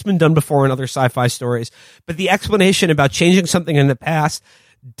mean, maybe it's been done before in other sci-fi stories, but the explanation about changing something in the past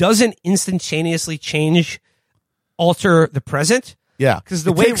doesn't instantaneously alter the present. Yeah. Because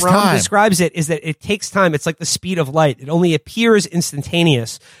the way Ram describes it is that it takes time. It's like the speed of light. It only appears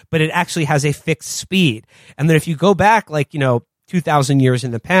instantaneous, but it actually has a fixed speed. And then if you go back, 2,000 years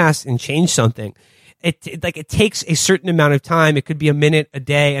in the past and change something, it takes a certain amount of time. It could be a minute, a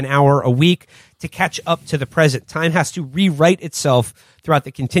day, an hour, a week to catch up to the present. Time has to rewrite itself throughout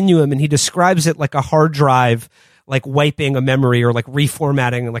the continuum. And he describes it like a hard drive, like wiping a memory or like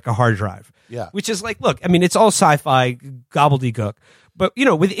reformatting like a hard drive. Yeah. Which is like, look, I mean, it's all sci-fi gobbledygook, but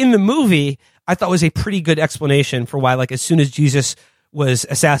within the movie, I thought was a pretty good explanation for why, like, as soon as Jesus was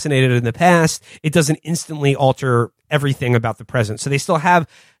assassinated in the past, it doesn't instantly alter everything about the present. So they still have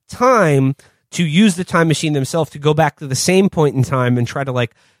time to use the time machine themselves to go back to the same point in time and try to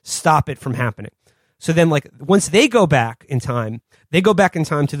like stop it from happening. So then like once they go back in time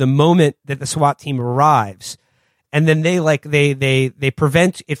to the moment that the SWAT team arrives, and then they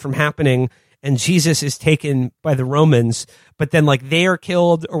prevent it from happening, and Jesus is taken by the Romans, but then like they are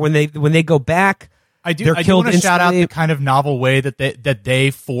killed, or when they go back, I do want to shout out the kind of novel way that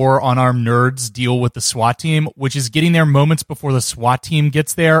they four unarmed nerds deal with the SWAT team, which is getting there moments before the SWAT team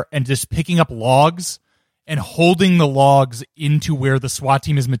gets there and just picking up logs and holding the logs into where the SWAT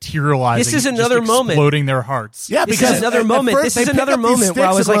team is materializing. This is another moment, exploding their hearts. Yeah, this is another moment. This is another moment where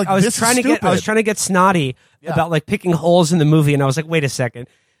I was trying to get snotty about like picking holes in the movie, and I was like, wait a second.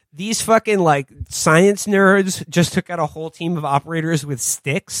 These fucking like science nerds just took out a whole team of operators with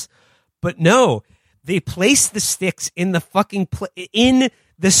sticks, but no. They place the sticks in the fucking in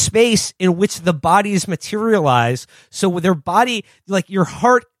the space in which the bodies materialize. So with their body, like your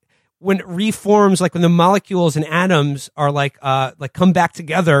heart, when it reforms, like when the molecules and atoms are like come back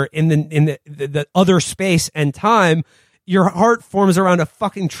together in the other space and time, your heart forms around a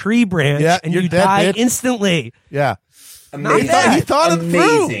fucking tree branch, and you die instantly. Yeah. Amazing. He thought it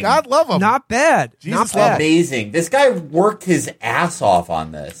through. God love him. Not bad. Jesus, not bad. Amazing. This guy worked his ass off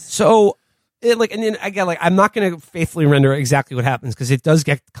on this. So. And then again, I'm not going to faithfully render exactly what happens because it does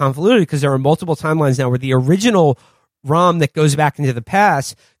get convoluted because there are multiple timelines now where the original Ram that goes back into the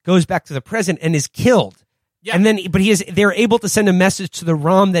past goes back to the present and is killed. Yeah. And then, but they're able to send a message to the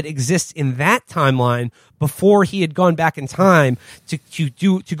Ram that exists in that timeline before he had gone back in time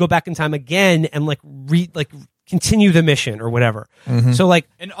to go back in time again and continue the mission or whatever. Mm-hmm. So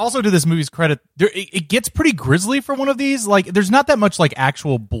and also to this movie's credit, it gets pretty grisly for one of these. Like, there's not that much like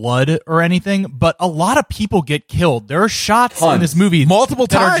actual blood or anything, but a lot of people get killed. There are shots in this movie multiple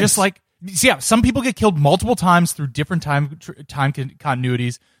times that are just like, some people get killed multiple times through different time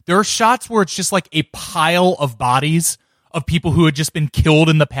continuities. There are shots where it's just like a pile of bodies of people who had just been killed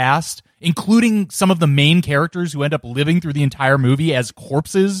in the past, including some of the main characters who end up living through the entire movie as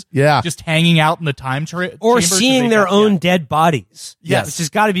corpses, just hanging out in the time or seeing their own dead bodies. Yes, which has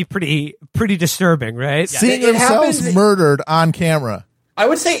got to be pretty disturbing, right? Yeah. Seeing themselves murdered on camera. I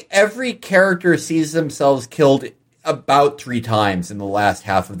would say every character sees themselves killed about 3 times in the last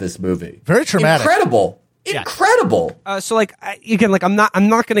half of this movie. Very traumatic. Incredible. So I'm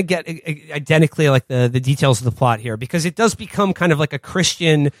not going to get identically like the details of the plot here because it does become kind of like a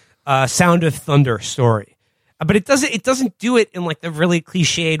Christian Sound of Thunder story, but it doesn't do it in like the really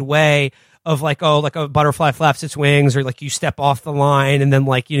cliched way of like, oh, like a butterfly flaps its wings, or like you step off the line and then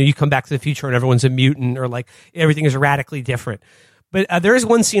like, you come back to the future and everyone's a mutant, or like everything is radically different. But there is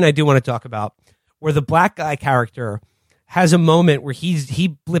one scene I do want to talk about where the black guy character has a moment where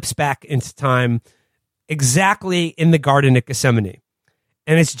he blips back into time exactly in the Garden of Gethsemane.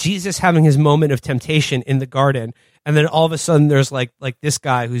 And it's Jesus having his moment of temptation in the garden. And then all of a sudden there's like this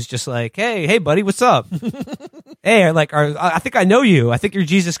guy who's just like, hey buddy, what's up? Hey, I think I know you. I think you're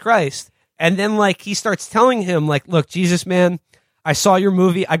Jesus Christ. And then like he starts telling him like, look, Jesus, man, I saw your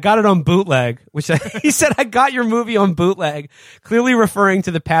movie. I got it on bootleg, he said, I got your movie on bootleg, clearly referring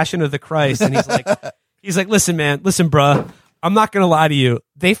to the Passion of the Christ. And he's like, listen, bruh, I'm not going to lie to you.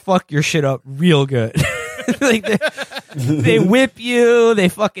 They fuck your shit up real good. Like they whip you.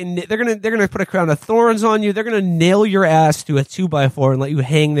 They're gonna put a crown of thorns on you. They're gonna nail your ass to a 2x4 and let you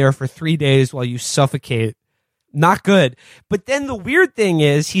hang there for 3 days while you suffocate. Not good. But then the weird thing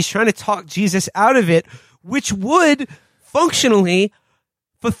is he's trying to talk Jesus out of it, which would functionally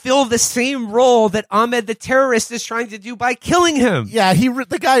fulfill the same role that Ahmed the terrorist is trying to do by killing him. Yeah,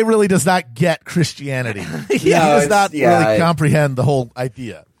 the guy really does not get Christianity. He does not really comprehend the whole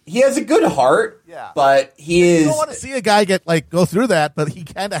idea. He has a good heart, but You don't want to see a guy go through that, but he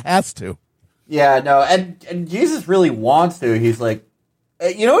kind of has to. Yeah, no, and Jesus really wants to. He's like,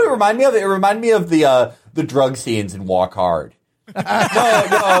 you know what it reminded me of? It reminded me of the drug scenes in Walk Hard. No,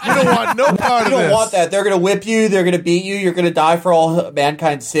 you don't want no part of this. You don't want that. They're going to whip you. They're going to beat you. You're going to die for all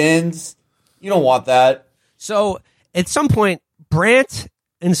mankind's sins. You don't want that. So at some point, Brandt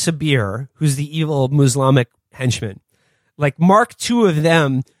and Sabir, who's the evil Muslimic henchman, like Mark II of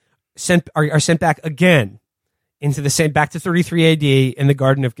them are sent back again into the same, back to 33 AD in the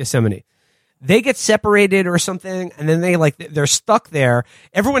Garden of Gethsemane. They get separated or something, and then they're stuck there.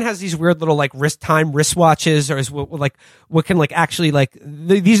 Everyone has these weird little wristwatches, or what can actually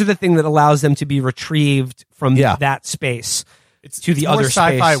these are the thing that allows them to be retrieved from that space to the other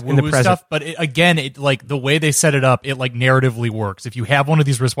sci-fi space in the present. stuff. But the way they set it up, it narratively works. If you have one of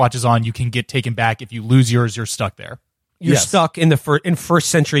these wristwatches on, you can get taken back. If you lose yours, you're stuck there. You're stuck in in first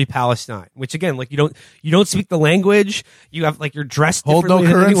century Palestine, which again, you don't speak the language. You have you're dressed differently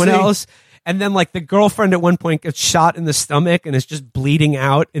than anyone else. And then the girlfriend at one point gets shot in the stomach and is just bleeding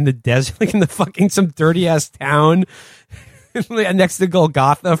out in the desert, in the fucking some dirty ass town next to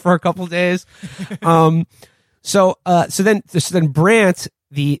Golgotha for a couple days. So then Brandt,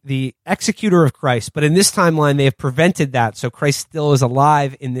 the executor of Christ, but in this timeline they have prevented that. So Christ still is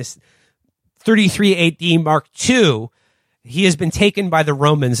alive in this 33 AD Mark II. He has been taken by the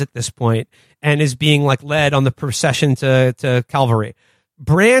Romans at this point and is being led on the procession to Calvary.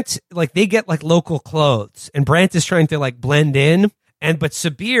 Brandt, they get local clothes, and Brandt is trying to blend in, but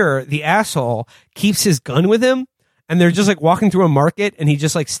Sabir, the asshole, keeps his gun with him, and they're just walking through a market, and he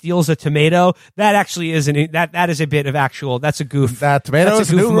just steals a tomato. That actually isn't that is a bit of actual. That's a goof. That tomato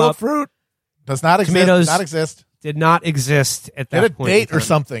is a new world fruit. Does not exist. Tomatoes not exist. Did not exist at that point. Get a date or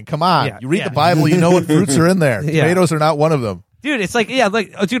something. Come on, you read the Bible, you know what fruits are in there. Tomatoes are not one of them. Dude, it's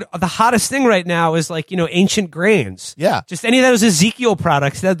dude, the hottest thing right now is ancient grains. Yeah. Just any of those Ezekiel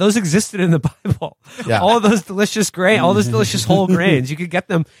products, those existed in the Bible. Yeah. All of those delicious all those delicious whole grains. You could get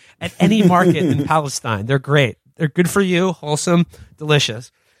them at any market in Palestine. They're great. They're good for you, wholesome,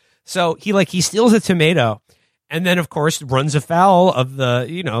 delicious. So he steals a tomato and then of course runs afoul of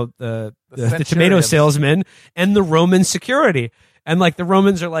the tomato salesman and the Roman security. And the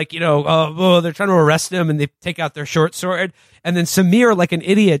Romans are they're trying to arrest him, and they take out their short sword. And then Samir, an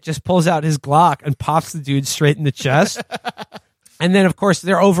idiot, just pulls out his Glock and pops the dude straight in the chest. And then, of course,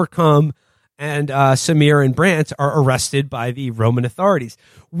 they're overcome, and Samir and Brandt are arrested by the Roman authorities,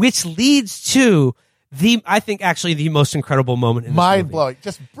 which leads to I think actually the most incredible moment in this movie. Mind blowing,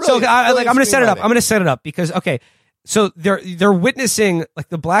 just brilliant. So I'm going to set it up. I'm going to set it up because so they're witnessing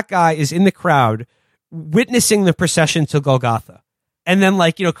the black guy is in the crowd witnessing the procession to Golgotha. And then,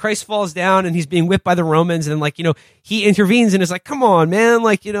 Christ falls down and he's being whipped by the Romans. And then, he intervenes and is come on, man.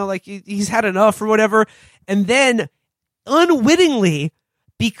 He's had enough or whatever. And then unwittingly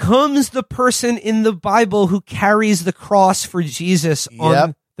becomes the person in the Bible who carries the cross for Jesus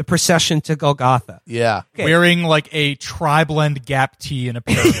on the procession to Golgotha. Yeah. Okay. Wearing a tri-blend Gap tee and a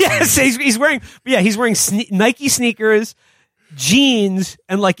pair of yes, he's wearing Nike sneakers, jeans,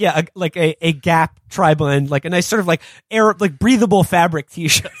 and a Gap tri-blend, a nice sort of air, breathable fabric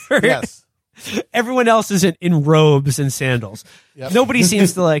t-shirt. Yes. Everyone else is in robes and sandals. Yep. Nobody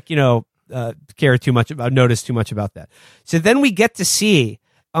seems to notice too much about that. So then we get to see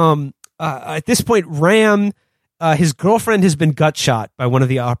at this point Ram, his girlfriend has been gut shot by one of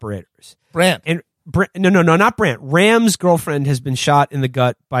the operators. Brandt. And no, not Brandt. Ram's girlfriend has been shot in the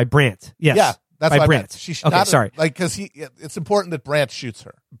gut by Brandt. Yes. Yeah. That's by why Brandt. She's okay, sorry. Because it's important that Brandt shoots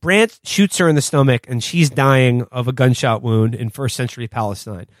her. Brandt shoots her in the stomach, and she's dying of a gunshot wound in first century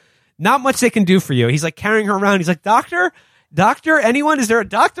Palestine. Not much they can do for you. He's carrying her around. He's doctor, anyone? Is there a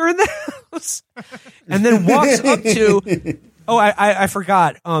doctor in the house? And then walks up to. Oh, I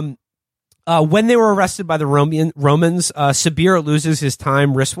forgot. When they were arrested by the Romans, Sabir loses his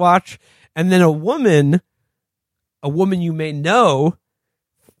time wristwatch, and then a woman you may know.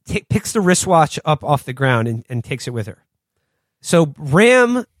 Picks the wristwatch up off the ground and takes it with her. So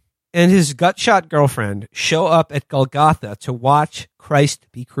Ram and his gut-shot girlfriend show up at Golgotha to watch Christ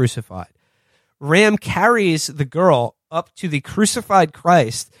be crucified. Ram carries the girl up to the crucified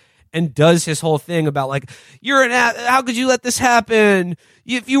Christ and does his whole thing about you're how could you let this happen?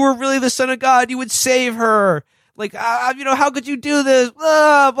 If you were really the Son of God, you would save her. How could you do this?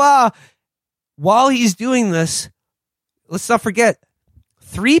 Blah, blah. While he's doing this, let's not forget,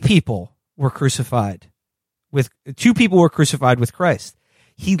 2 people were crucified with Christ.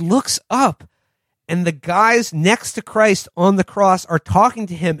 he looks up, and the guys next to Christ on the cross are talking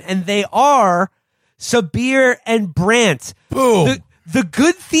to him, and they are Sabir and Brandt. Boom. The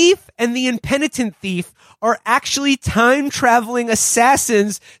good thief and the impenitent thief are actually time-traveling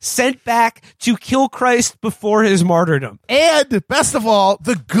assassins sent back to kill Christ before his martyrdom. And best of all,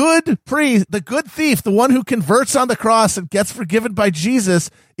 the good priest, the good thief, the one who converts on the cross and gets forgiven by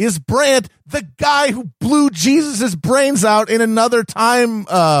Jesus, is Brandt, the guy who blew Jesus' brains out in another time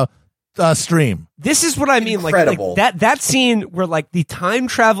stream. This is what I mean. Incredible. Like that scene where like the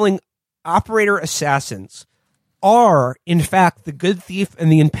time-traveling operator assassins are, in fact, the good thief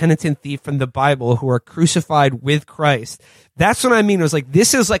and the impenitent thief from the Bible who are crucified with Christ. That's what I mean. It was like,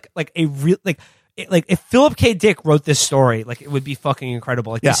 this is like a real, like if Philip K. Dick wrote this story, like it would be fucking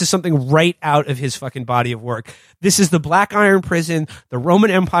incredible. Like this is something right out of his fucking body of work. This is the Black Iron Prison. The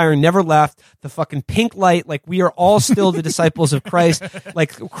Roman Empire never left. The fucking pink light. Like we are all still the disciples of Christ.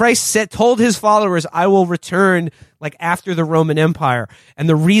 Like Christ told his followers, I will return like after the Roman Empire. And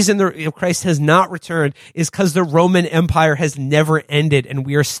the reason Christ has not returned is because the Roman Empire has never ended and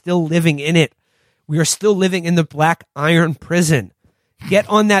we are still living in it. We are still living in the Black Iron Prison. Get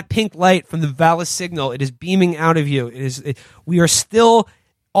on that pink light from the Vallis signal. It is beaming out of you. We are still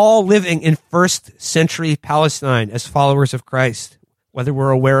all living in first century Palestine as followers of Christ, whether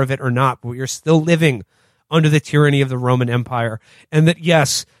we're aware of it or not. But we are still living under the tyranny of the Roman Empire. And that,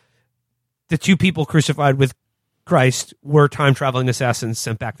 yes, the two people crucified with Christ were time-traveling assassins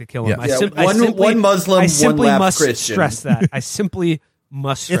sent back to kill him. One Muslim, one left must Christian. Stress that. I simply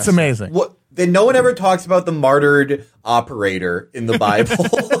must stress It's amazing. Then no one ever talks about the martyred operator in the Bible.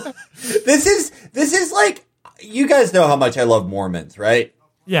 This is like, you guys know how much I love Mormons, right?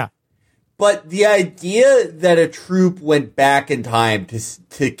 Yeah. But the idea that a troop went back in time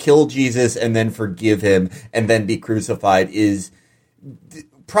to kill Jesus and then forgive him and then be crucified is...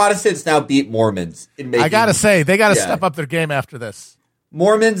 Protestants now beat Mormons in making... I gotta say, they gotta step up their game after this.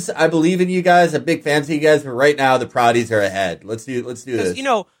 Mormons, I believe in you guys. I'm big fans of you guys, but right now the Proddies are ahead. Let's do this. You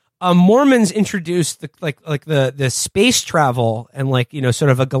know, Mormons introduced the space travel and like, you know, sort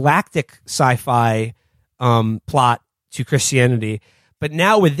of a galactic sci-fi plot to Christianity. But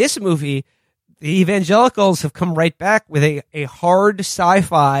now with this movie, the evangelicals have come right back with a hard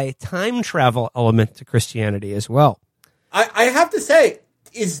sci-fi time travel element to Christianity as well. I have to say,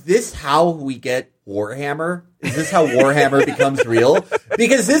 is this how we get Warhammer? Is this how Warhammer becomes real?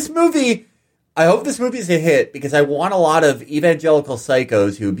 Because this movie... I hope this movie is a hit because I want a lot of evangelical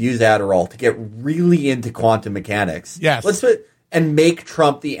psychos who abuse Adderall to get really into quantum mechanics. Yes. And make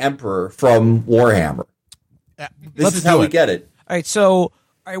Trump the emperor from Warhammer. This is how we get it. All right, so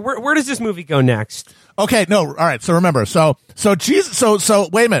where does this movie go next? Okay, no, all right, so remember, so Jesus, so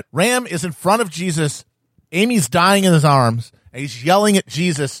wait a minute. Ram is in front of Jesus. Amy's dying in his arms, and he's yelling at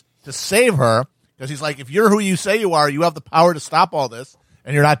Jesus to save her because he's like, if you're who you say you are, you have the power to stop all this,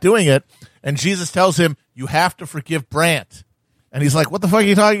 and you're not doing it. And Jesus tells him, you have to forgive Brandt. And he's like, what the fuck are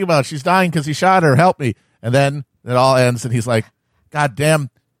you talking about? She's dying because he shot her. Help me. And then it all ends, and he's like, God damn,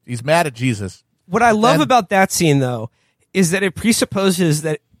 he's mad at Jesus. What I love about that scene, though, is that it presupposes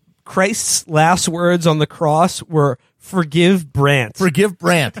that Christ's last words on the cross were, forgive Brandt. Forgive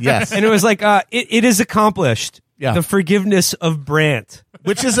Brandt, yes. And it was like, it is accomplished. Yeah. The forgiveness of Brandt.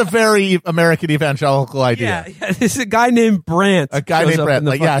 Which is a very American evangelical idea. Yeah, this is a guy named Brandt. A guy named Brandt.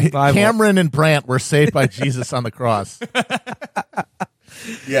 Like, Cameron and Brandt were saved by Jesus on the cross.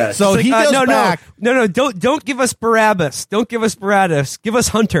 Yeah. So he goes back. No, don't give us Barabbas. Don't give us Barabbas. Give us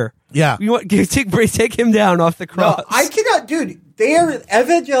Hunter. Yeah. We want take him down off the cross. No, I cannot, dude.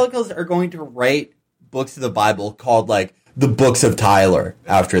 Evangelicals are going to write books of the Bible called like the Books of Tyler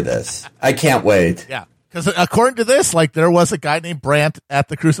after this. I can't wait. Yeah. Because according to this, like there was a guy named Brandt at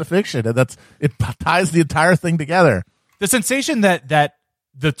the crucifixion, and it ties the entire thing together. The sensation that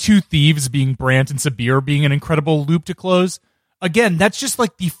the two thieves being Brandt and Sabir being an incredible loop to close. Again, that's just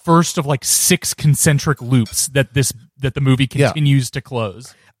like the first of like 6 concentric loops that the movie continues to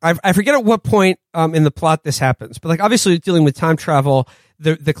close. I forget at what point in the plot this happens, but like obviously dealing with time travel,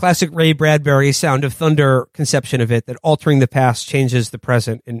 the classic Ray Bradbury Sound of Thunder conception of it, that altering the past changes the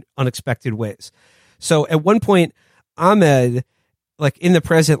present in unexpected ways. So at one point, Ahmed, like in the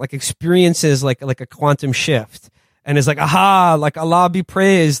present, like experiences like a quantum shift and is like, aha, like Allah be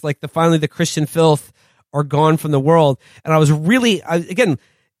praised. Like finally the Christian filth are gone from the world. And I was really, again,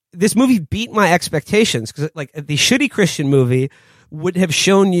 this movie beat my expectations because like the shitty Christian movie would have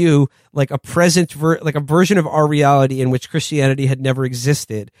shown you like a like a version of our reality in which Christianity had never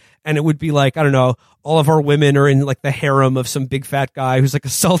existed. And it would be like, I don't know, all of our women are in like the harem of some big fat guy who's like a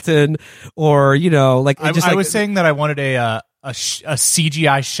sultan, or, you know, like. I was saying that I wanted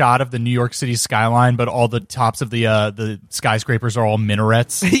CGI shot of the New York City skyline, but all the tops of the skyscrapers are all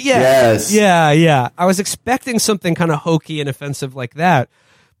minarets. Yes. Yeah. I was expecting something kind of hokey and offensive like that,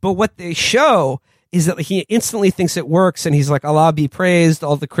 but what they show is that he instantly thinks it works, and he's like, Allah be praised,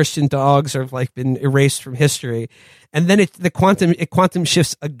 all the Christian dogs have like been erased from history. And then it quantum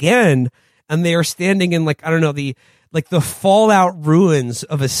shifts again, and they are standing in like, I don't know, the fallout ruins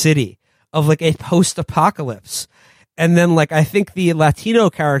of a city, of like a post-apocalypse. And then like, I think the Latino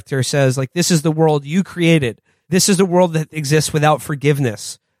character says like, this is the world you created. This is the world that exists without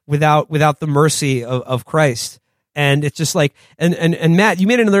forgiveness, without the mercy of Christ. And it's just like, and Matt, you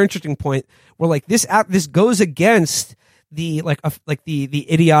made another interesting point where like this goes against the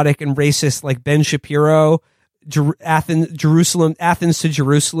the idiotic and racist like Ben Shapiro Athens to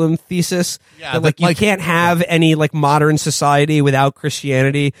Jerusalem thesis. Yeah, that you can't have any like modern society without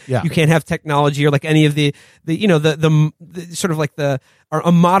Christianity. Yeah. You can't have technology or like any of the sort of like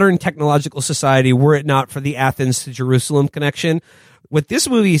a modern technological society were it not for the Athens to Jerusalem connection. What this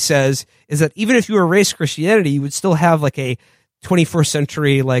movie says is that even if you erase Christianity, you would still have like a 21st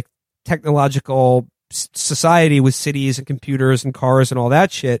century like technological society with cities and computers and cars and all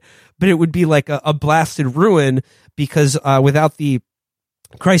that shit, but it would be like a blasted ruin because without the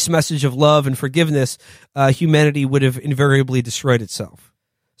Christ's message of love and forgiveness, humanity would have invariably destroyed itself.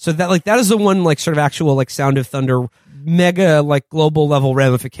 So that is the one like sort of actual like Sound of Thunder mega like global level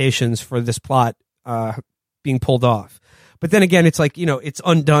ramifications for this plot being pulled off. But then again, it's like, it's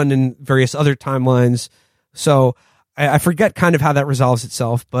undone in various other timelines. So I forget kind of how that resolves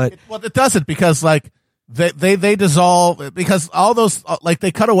itself, but it doesn't, because like they dissolve, because all those like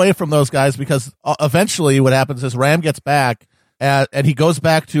they cut away from those guys, because eventually what happens is Ram gets back and he goes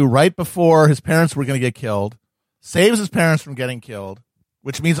back to right before his parents were going to get killed, saves his parents from getting killed,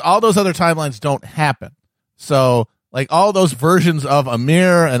 which means all those other timelines don't happen. So like all those versions of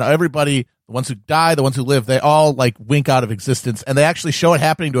Amir and everybody, the ones who die, the ones who live, they all like wink out of existence, and they actually show it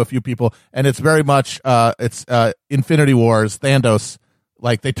happening to a few people, and it's very much it's Infinity Wars, Thanos,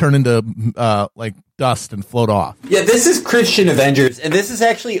 like they turn into like dust and float off. Yeah, this is Christian Avengers, and this is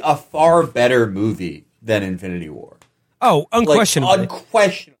actually a far better movie than Infinity War. Oh, unquestionably. Like,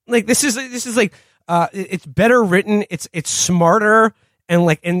 unquestionably. Like this is like it's better written, it's smarter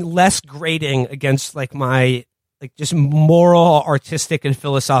and less grating against like my like just moral, artistic, and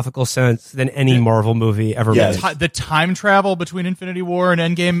philosophical sense than any Marvel movie ever made. The time travel between Infinity War and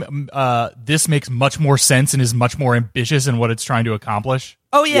Endgame, this makes much more sense and is much more ambitious in what it's trying to accomplish.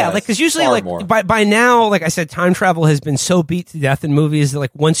 Oh yeah, like because usually like by now, like I said, time travel has been so beat to death in movies that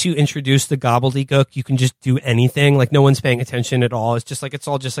like once you introduce the gobbledygook, you can just do anything. Like no one's paying attention at all. It's just like it's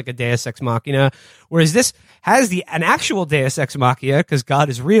all just like a Deus Ex Machina. Whereas this has an actual Deus Ex Machina because God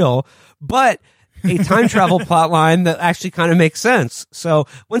is real, but a time travel plot line that actually kind of makes sense. So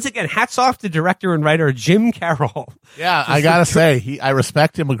once again, hats off to director and writer Jim Carroll. Yeah, I gotta say, I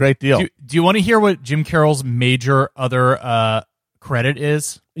respect him a great deal. Do you want to hear what Jim Carroll's major other credit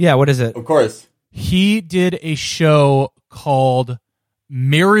is? Yeah, what is it? Of course. He did a show called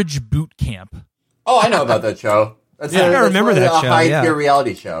Marriage Boot Camp. Oh, I know about that show. I remember that show. A high-tier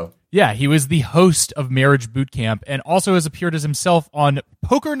reality show. Yeah, he was the host of Marriage Boot Camp and also has appeared as himself on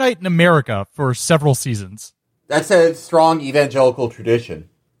Poker Night in America for several seasons. That's a strong evangelical tradition,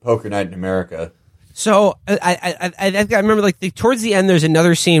 Poker Night in America. So I remember like towards the end, there's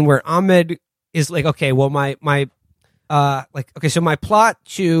another scene where Ahmed is like, okay, well so my plot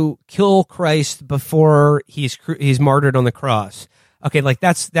to kill Christ before he's martyred on the cross. Okay, like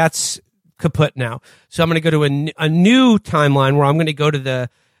that's kaput now. So I'm going to go to a new timeline where I'm going to go to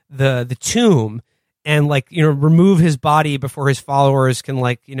the tomb and remove his body before his followers can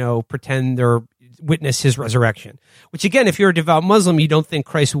pretend they're witness his resurrection. Which again, if you're a devout Muslim, you don't think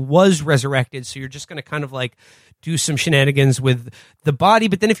Christ was resurrected, so you're just going to kind of like do some shenanigans with the body.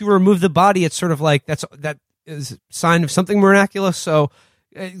 But then if you remove the body, it's sort of like that is a sign of something miraculous. So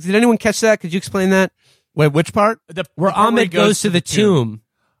did anyone catch that? Could you explain that? Wait, which part? Where Ahmed goes to the tomb.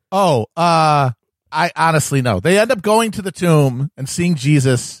 Oh, I honestly know. They end up going to the tomb and seeing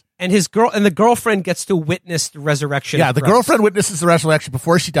Jesus. And the girlfriend gets to witness the resurrection. Yeah, the girlfriend witnesses the resurrection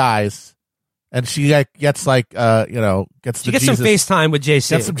before she dies. And she gets some FaceTime with JC.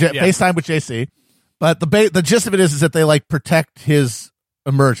 Gets some FaceTime with JC. But the gist of it is that they protect his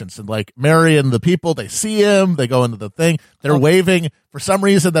emergence, and Mary and the people, they see him, they go into the thing, they're waving for some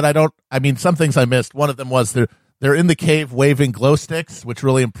reason that some things I missed. One of them was they're in the cave waving glow sticks, which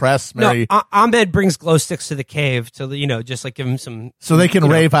really impressed Mary. No, Ahmed brings glow sticks to the cave to, just give him some... So they can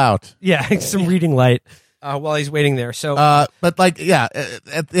rave out. Yeah, some reading light while he's waiting there. So, at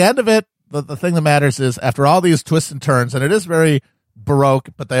the end of it, the thing that matters is after all these twists and turns, and it is very Baroque,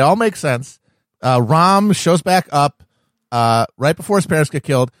 but they all make sense. Ram shows back up right before his parents get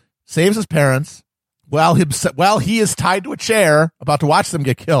killed, saves his parents while he is tied to a chair about to watch them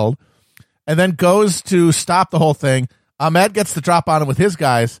get killed, and then goes to stop the whole thing. Ahmed gets the drop on him with his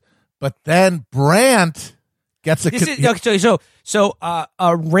guys, but then Brandt gets Ram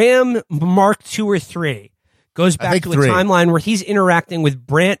Mark 2 or 3 goes back to a timeline where he's interacting with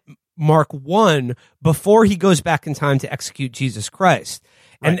Brandt Mark 1 before he goes back in time to execute Jesus Christ.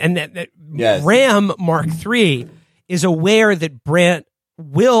 Right. And yes. Ram Mark 3 is aware that Brandt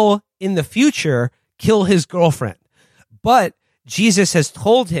will, in the future, kill his girlfriend. But Jesus has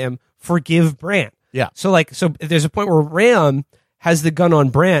told him, forgive Brandt. Yeah. So there's a point where Ram has the gun on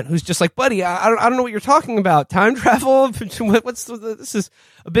Brandt, who's just like, buddy, I don't know what you're talking about. Time travel? This is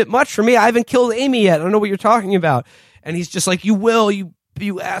a bit much for me. I haven't killed Amy yet. I don't know what you're talking about. And he's just like, you will, you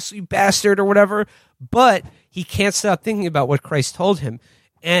ass, you bastard, or whatever. But he can't stop thinking about what Christ told him.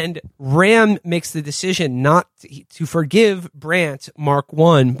 And Ram makes the decision not to forgive Brandt Mark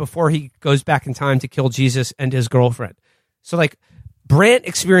 1 before he goes back in time to kill Jesus and his girlfriend. So Brandt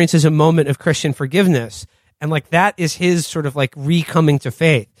experiences a moment of Christian forgiveness, and that is his sort of re-coming to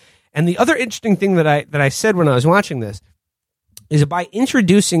faith. And the other interesting thing that I said when I was watching this is by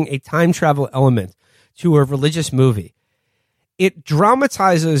introducing a time travel element to a religious movie, it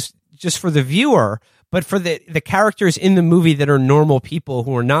dramatizes just for the viewer, but for the characters in the movie that are normal people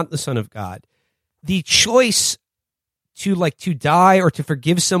who are not the Son of God, the choice to die or to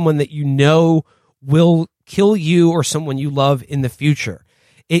forgive someone that you know will kill you or someone you love in the future.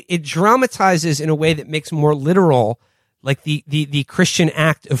 It dramatizes in a way that makes more literal the Christian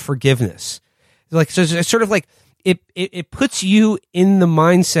act of forgiveness. So it's sort of it puts you in the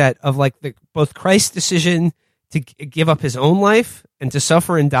mindset of both Christ's decision to give up his own life and to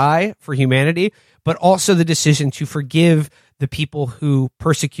suffer and die for humanity, but also the decision to forgive the people who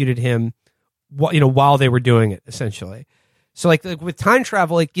persecuted him, while they were doing it, essentially. So with time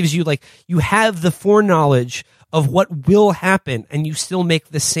travel, it gives you you have the foreknowledge of what will happen, and you still make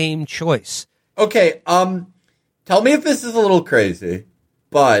the same choice. Okay, tell me if this is a little crazy,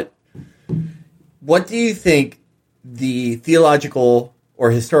 but what do you think the theological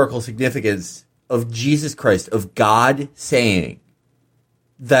or historical significance of Jesus Christ, of God saying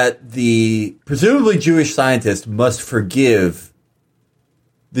that the presumably Jewish scientist must forgive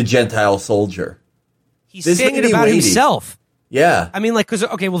the Gentile soldier? He's saying it about himself. Yeah. I mean, because,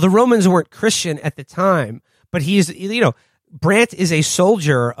 the Romans weren't Christian at the time, but he's, Brandt is a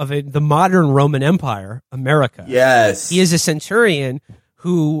soldier of the modern Roman Empire, America. Yes. He is a centurion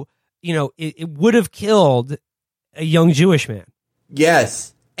who, it would have killed a young Jewish man.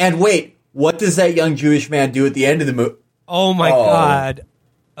 Yes. And wait, what does that young Jewish man do at the end of the movie? Oh, my God.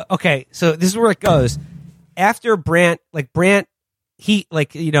 Okay, so this is where it goes. After Brandt, he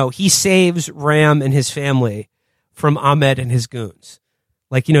saves Ram and his family from Ahmed and his goons.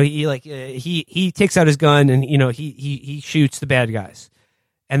 He takes out his gun and he shoots the bad guys,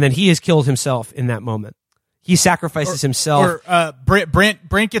 and then he is killed himself in that moment. He sacrifices himself.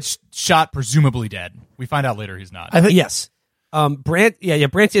 Brandt gets shot, presumably dead. We find out later he's not. I think yes. Brandt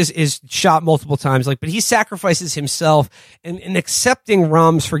is shot multiple times, but he sacrifices himself, and in accepting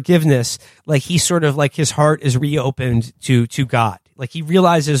Ram's forgiveness, he sort of his heart is reopened to God. He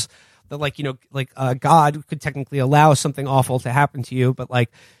realizes that God could technically allow something awful to happen to you, but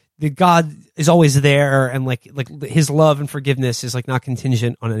the God is always there, and his love and forgiveness is not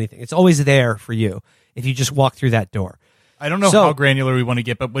contingent on anything. It's always there for you if you just walk through that door. I don't know how granular we want to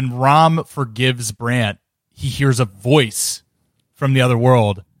get, but when Ram forgives Brandt, he hears a voice from the other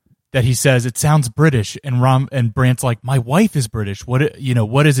world that he says, it sounds British, and Brandt's like, my wife is British. What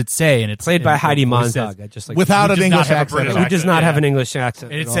does it say? And it's played by Heidi Montag, without an English accent. Who does not have an English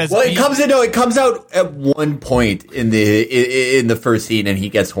accent. And it says, well, it comes out at one point in the first scene, and he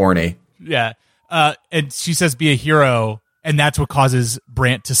gets horny. Yeah, and she says, be a hero, and that's what causes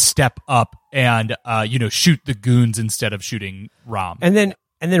Brandt to step up and shoot the goons instead of shooting Ram. And then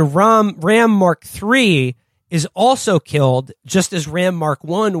Ram Mark 3 is also killed just as Ram Mark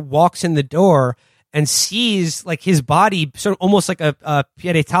 1 walks in the door and sees his body, sort of almost like a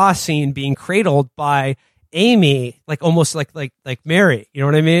pied d'état scene, being cradled by Amy, almost like Mary. You know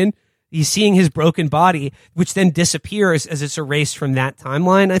what I mean? He's seeing his broken body, which then disappears as it's erased from that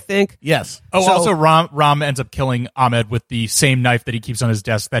timeline, I think. Yes. Oh, also Ram ends up killing Ahmed with the same knife that he keeps on his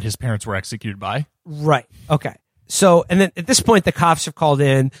desk that his parents were executed by. Right. Okay. So, and then at this point, the cops have called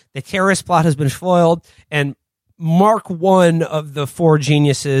in, the terrorist plot has been foiled, and Mark 1 of the 4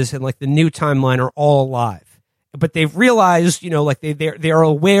 geniuses and the new timeline are all alive. but they've realized, like they are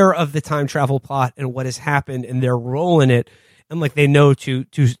aware of the time travel plot and what has happened and their role in it, and like they know to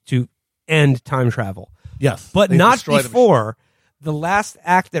end time travel. Yes, but not before the last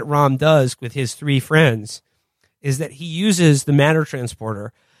act that Ram does with his three friends is that he uses the matter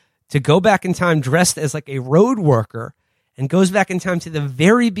transporter to go back in time dressed as like a road worker and goes back in time to the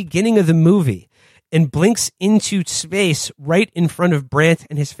very beginning of the movie and blinks into space right in front of Brandt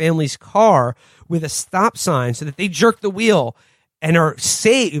and his family's car with a stop sign so that they jerk the wheel and are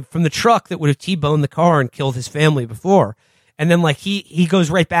saved from the truck that would have T-boned the car and killed his family before. And then like he goes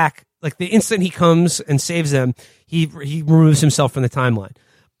right back, like the instant he comes and saves them, he removes himself from the timeline.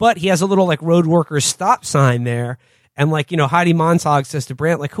 But he has a little like road worker stop sign there. And like, Heidi Montag says to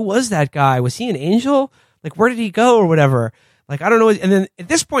Brandt, like, who was that guy? Was he an angel? Like, where did he go or whatever? Like, I don't know. And then at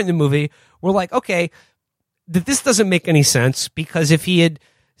this point in the movie, we're like, okay, that this doesn't make any sense because if he had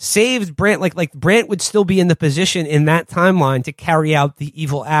saved Brandt, like Brandt would still be in the position in that timeline to carry out the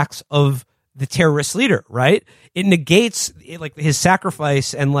evil acts of the terrorist leader, right? It negates like his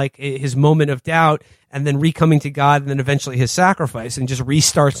sacrifice and like his moment of doubt and then recoming to God and then eventually his sacrifice and just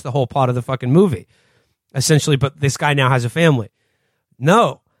restarts the whole plot of the fucking movie, essentially. But this guy now has a family.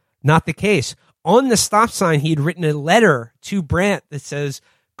 No, not the case. On the stop sign, he had written a letter to Brandt that says,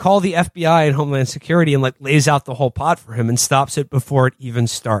 call the FBI and Homeland Security, and like lays out the whole plot for him and stops it before it even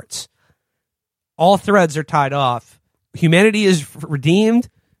starts. All threads are tied off. Humanity is redeemed,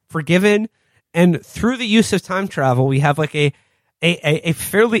 forgiven, and through the use of time travel, we have like a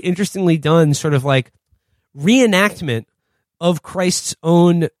fairly interestingly done sort of like reenactment of Christ's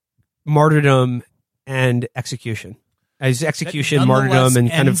own martyrdom and execution. His execution, martyrdom,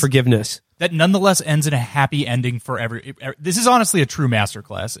 and kind of forgiveness. That nonetheless ends in a happy ending for every. This is honestly a true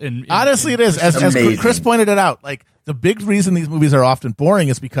masterclass. Honestly, it is. As Chris pointed it out, like the big reason these movies are often boring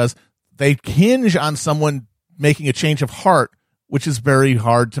is because they hinge on someone making a change of heart, which is very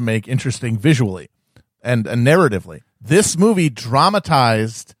hard to make interesting visually and narratively. This movie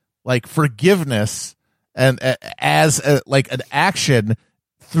dramatized like forgiveness and as like an action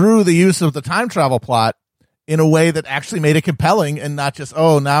through the use of the time travel plot in a way that actually made it compelling and not just,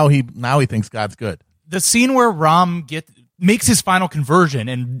 now he thinks God's good. The scene where Ram makes his final conversion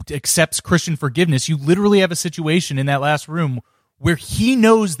and accepts Christian forgiveness, you literally have a situation in that last room where he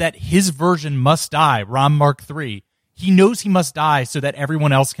knows that his version must die, Ram Mark III. He knows he must die so that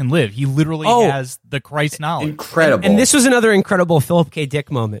everyone else can live. He literally has the Christ knowledge. Incredible. And this was another incredible Philip K.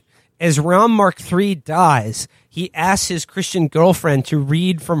 Dick moment. As Ram Mark III dies, he asks his Christian girlfriend to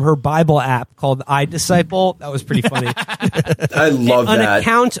read from her Bible app called iDisciple. That was pretty funny. I love that. An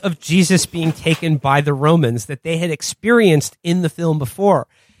account of Jesus being taken by the Romans that they had experienced in the film before.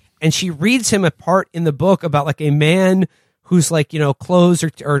 And she reads him a part in the book about like a man who's like, clothes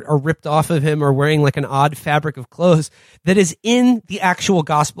are ripped off of him or wearing like an odd fabric of clothes that is in the actual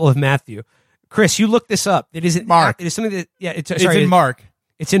Gospel of Matthew. Chris, you look this up. It isn't Mark. It is something that, it's in Mark.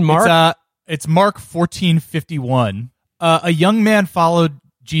 It's in Mark? It's Mark 14:51. A young man followed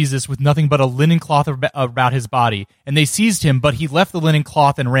Jesus with nothing but a linen cloth about his body, and they seized him, but he left the linen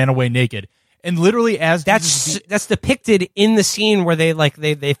cloth and ran away naked. And literally as that's depicted in the scene where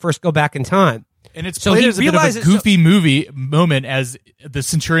they first go back in time. And it's played as a bit of a goofy movie moment as the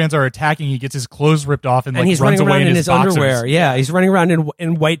centurions are attacking. He gets his clothes ripped off and he's runs running away around in his boxers. underwear. Yeah, he's running around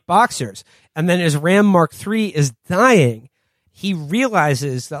in white boxers. And then as Ram Mark III is dying, he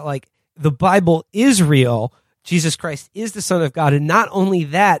realizes that like the Bible is real. Jesus Christ is the Son of God. And not only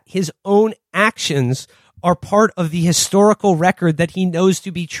that, his own actions are part of the historical record that he knows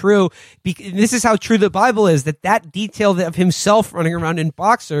to be true. This is how true the Bible is, that detail of himself running around in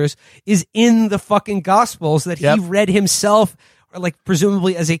boxers is in the fucking Gospels that he read himself, or like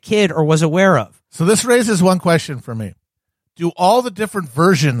presumably as a kid, or was aware of. So this raises one question for me. Do all the different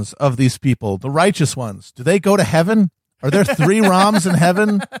versions of these people, the righteous ones, do they go to heaven? Are there three Rams in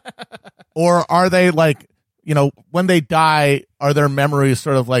heaven? Or are they like, when they die, are their memories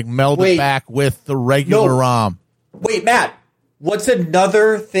sort of like melded back with the regular Ram? Wait, Matt, what's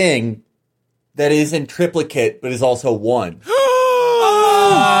another thing that is in triplicate but is also one?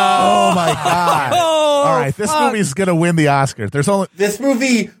 Oh my God. All right, this movie's going to win the Oscar. This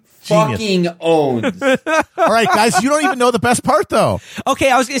movie fucking owns. All right, guys, you don't even know the best part, though. Okay,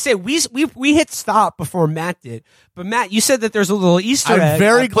 I was going to say, we hit stop before Matt did. But Matt, you said that there's a little Easter egg. I'm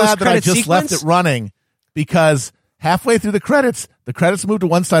very glad that I just sequence. left it running because halfway through the credits move to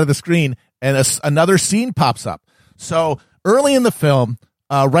one side of the screen and another scene pops up. So early in the film,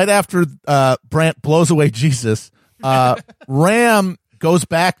 right after Brandt blows away Jesus, Ram goes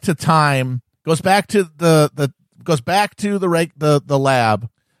back to time, goes back to the lab,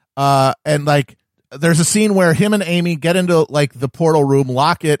 and like there's a scene where him and Amy get into like the portal room,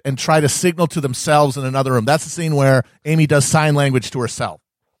 lock it, and try to signal to themselves in another room. That's the scene where Amy does sign language to herself.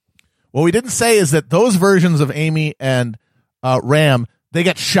 What we didn't say is that those versions of Amy and Ram, they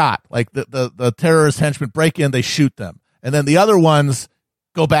get shot. Like the terrorist henchmen break in, they shoot them. And then the other ones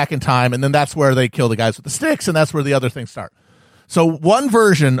go back in time, and then that's where they kill the guys with the sticks, and that's where the other things start. So one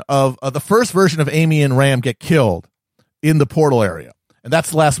version of the first version of Amy and Ram get killed in the portal area, and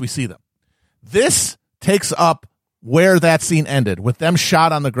that's the last we see them. This takes up where that scene ended, with them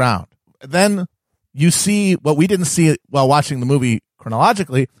shot on the ground. Then you see what we didn't see while watching the movie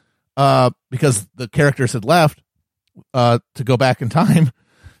chronologically, because the characters had left to go back in time.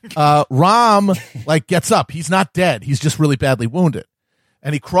 Ram like gets up. He's not dead. He's just really badly wounded.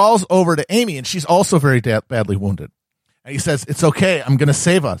 And he crawls over to Amy, and she's also very badly wounded. And he says, "It's okay. I'm going to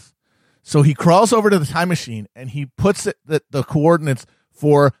save us." So he crawls over to the time machine, and he puts the coordinates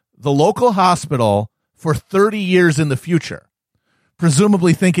for the local hospital for 30 years in the future,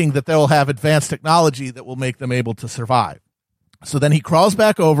 presumably thinking that they'll have advanced technology that will make them able to survive. So then he crawls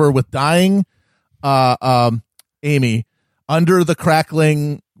back over with dying Amy under the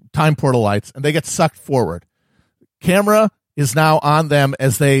crackling time portal lights, and they get sucked forward. Camera is now on them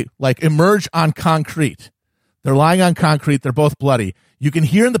as they like emerge on concrete. They're lying on concrete. They're both bloody. You can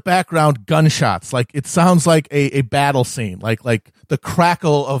hear in the background gunshots. Like it sounds like a battle scene, like the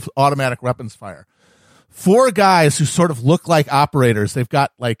crackle of automatic weapons fire. 4 guys who sort of look like operators. They've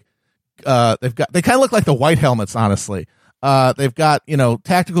got they kind of look like the white helmets, honestly. They've got,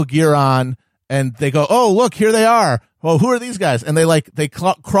 tactical gear on, and they go, "Oh, look, here they are. Well, who are these guys?" And they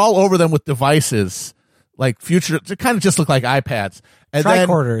crawl over them with devices, like future, to kind of just look like iPads. And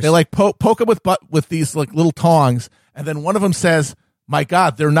Tricorders. then they like poke them with these like little tongs. And then one of them says, "My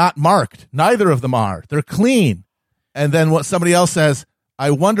God, they're not marked. Neither of them are. They're clean." And then what somebody else says,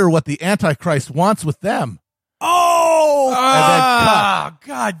 "I wonder what the Antichrist wants with them." Oh, and then cut.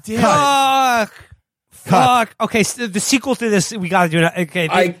 God damn. Fuck. Okay, so the sequel to this, we got to do it. Okay,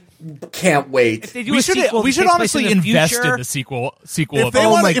 I can't wait. If they do We a should sequel, we that should takes place honestly in the invest future, in the sequel. If they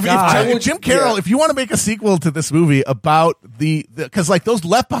Oh want, my God. if you want to make a sequel to this movie about because like those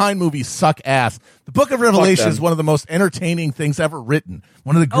Left Behind movies suck ass. The Book of Revelation is one of the most entertaining things ever written.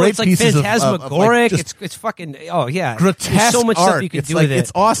 One of the great it's like pieces phantasmagoric. of like It's fucking yeah. grotesque There's so much art. stuff you can It's do like with it.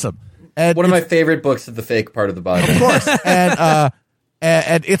 it's awesome. And One of my favorite books of the fake part of the Bible. of course,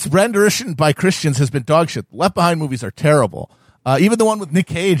 and its rendition by Christians has been dog shit. Left Behind movies are terrible. Even the one with Nick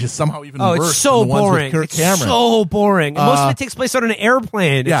Cage is somehow even worse. It's so than the ones with boring. Kirk It's Cameron. so boring. And most of it takes place on an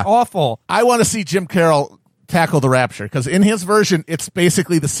airplane. yeah. It's awful. I want to see Jim Carroll tackle the rapture, because in his version, it's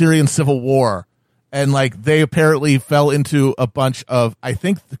basically the Syrian civil war. And like they apparently fell into a bunch of, I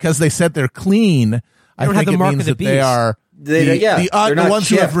think because they said they're clean, I don't think have the it mark means of the that they beast. are they're the not ones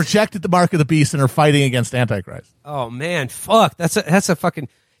who have chipped. rejected the mark of the beast and are fighting against Antichrist. Oh man, fuck. That's a fucking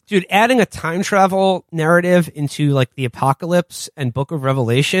dude. Adding a time travel narrative into like the Apocalypse and Book of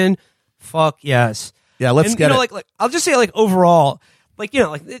Revelation. Fuck yes. Yeah, let's get it. Like I'll just say like overall, like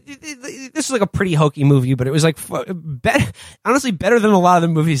this is like a pretty hokey movie, but it was like honestly better than a lot of the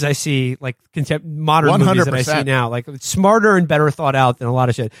movies I see, like modern movies that I see now. Like it's smarter and better thought out than a lot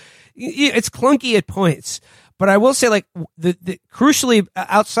of shit. It's clunky at points, but I will say like the crucially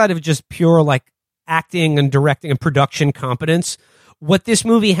outside of just pure like acting and directing and production competence, what this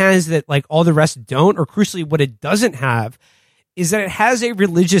movie has that like all the rest don't, or crucially what it doesn't have, is that it has a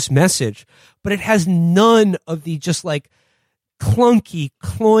religious message, but it has none of the just like clunky,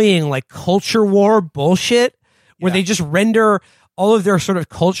 cloying, like culture war bullshit where they just render all of their sort of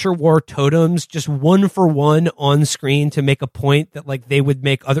culture war totems just one for one on screen to make a point that like they would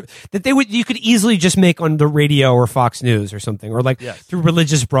make you could easily just make on the radio or Fox News or something, or like through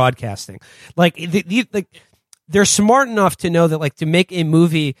religious broadcasting. Like they're smart enough to know that like to make a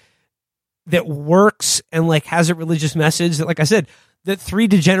movie that works and like has a religious message that, like I said, that 3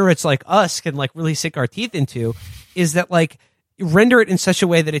 degenerates like us can like really sink our teeth into, is that like render it in such a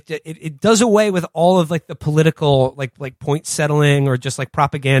way that it does away with all of like the political like point settling or just like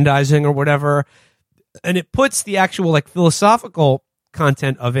propagandizing or whatever, and it puts the actual like philosophical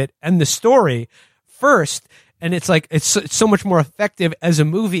content of it and the story first. And it's like it's so much more effective as a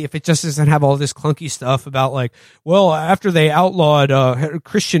movie if it just doesn't have all this clunky stuff about like, well, after they outlawed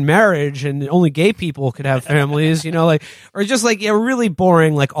Christian marriage and only gay people could have families, like, or just like really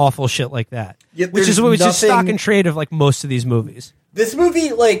boring, like awful shit like that. Yeah, which is stock and trade of like most of these movies. This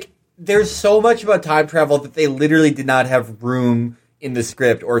movie, like, there's so much about time travel that they literally did not have room in the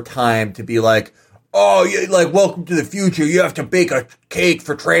script or time to be like, oh, yeah, like, welcome to the future. You have to bake a cake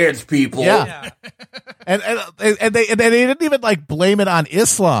for trans people. Yeah. and they didn't even like blame it on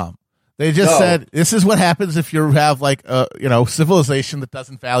Islam. They just No. said this is what happens if you have like a civilization that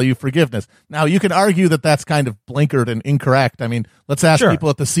doesn't value forgiveness. Now you can argue that that's kind of blinkered and incorrect. I mean, let's ask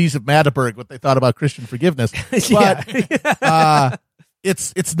people at the Seas of Magdeburg what they thought about Christian forgiveness. But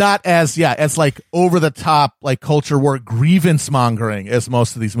it's not as like over the top like culture war grievance mongering as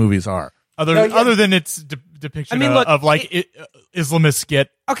most of these movies are. Other than its depiction of Islamists get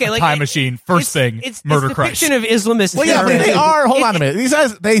a time machine. It's murder Christ. Depiction of Islamists. Well, yeah, but they are. Hold on a minute. These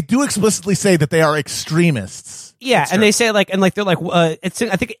guys, they do explicitly say that they are extremists. Yeah, and they say they're like, I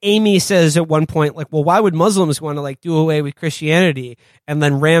think Amy says at one point, like, well, why would Muslims want to like do away with Christianity? And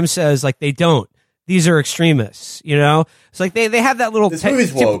then Ram says, like, they don't. These are extremists, It's like they have that little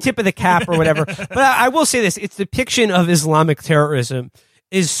tip of the cap or whatever. But I will say this: its depiction of Islamic terrorism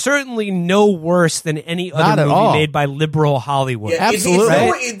is certainly no worse than any other movie made by liberal Hollywood. Yeah,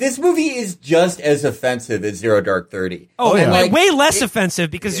 absolutely. This movie is just as offensive as Zero Dark 30. Oh, yeah. Way less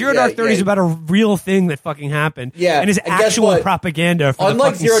offensive because Zero Dark 30 is about a real thing that fucking happened. Yeah, and is actual propaganda for the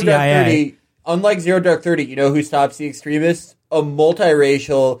fucking CIA. Unlike Zero Dark 30, you know who stops the extremists? A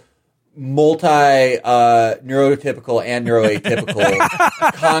multiracial, neurotypical and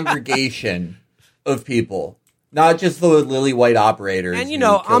neuroatypical congregation of people. Not just the lily white operators. And,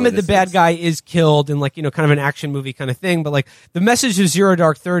 Ahmed the bad guy is killed in, kind of an action movie kind of thing. But, the message of Zero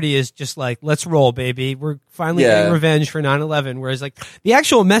Dark 30 is just let's roll, baby. We're finally getting revenge for 9/11. Whereas, the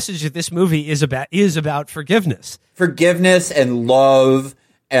actual message of this movie is about forgiveness. Forgiveness and love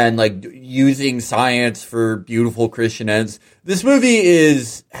and, using science for beautiful Christian ends. This movie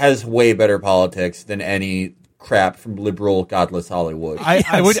has way better politics than any crap from liberal, godless Hollywood.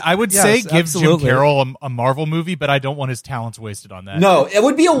 I would say give absolutely. Jim Carroll a Marvel movie, but I don't want his talents wasted on that. No, it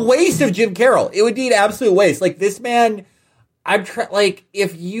would be a waste of Jim Carroll. It would be an absolute waste. This man,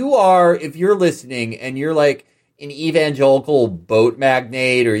 if you're listening and you're an evangelical boat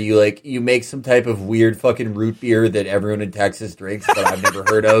magnate, or you make some type of weird fucking root beer that everyone in Texas drinks but I've never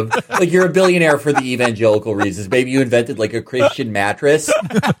heard of. You're a billionaire for the evangelical reasons. Maybe you invented a Christian mattress.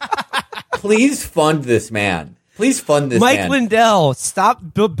 Please fund this man. Please fund this Mike man. Lindell,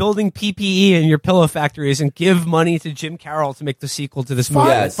 stop building PPE in your pillow factories and give money to Jim Carroll to make the sequel to this movie.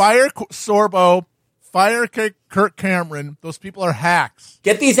 Yes. Fire Sorbo, fire Kirk Cameron. Those people are hacks.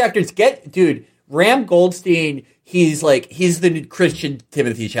 Get these actors. Ram Goldstein. He's the Christian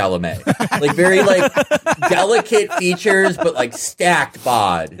Timothée Chalamet. Very delicate features, but stacked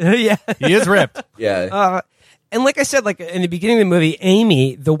bod. Yeah, he is ripped. Yeah. And like I said, in the beginning of the movie,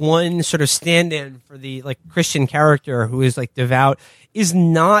 Amy, the one sort of stand-in for the Christian character who is devout, is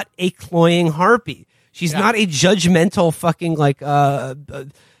not a cloying harpy. She's not a judgmental fucking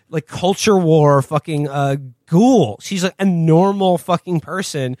culture war fucking ghoul. She's a normal fucking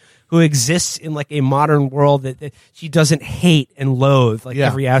person who exists in a modern world that she doesn't hate and loathe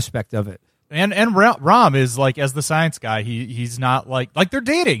every aspect of it. And Ram is as the science guy. He's not they're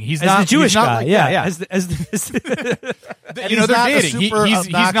dating. He's not the Jewish guy. Yeah. They're dating. He's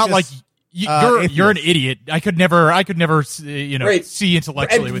not you're an idiot. I could never see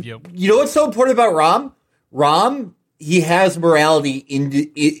intellectually with you. You know what's so important about Ram? Ram, he has morality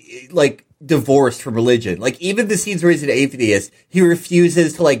divorced from religion. Even the scenes where he's an atheist, he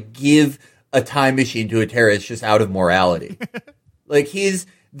refuses to give a time machine to a terrorist just out of morality.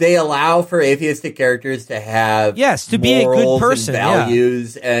 They allow for atheistic characters to have to be a good person, and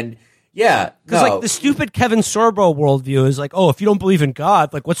values, and because the stupid Kevin Sorbo worldview is if you don't believe in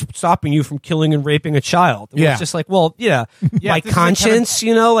God, what's stopping you from killing and raping a child? And it's just my conscience,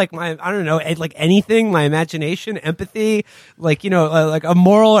 my I don't know, anything, my imagination, empathy, a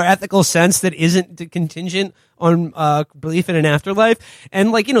moral or ethical sense that isn't contingent on belief in an afterlife,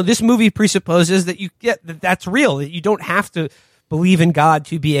 and this movie presupposes that you get that's real, that you don't have to believe in God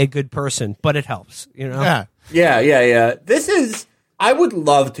to be a good person, but it helps, Yeah. I would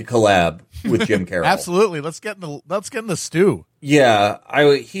love to collab with Jim Carroll. Absolutely. Let's get in the stew. Yeah,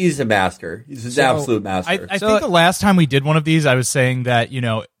 he's a master. He's an absolute master. I think the last time we did one of these, I was saying that,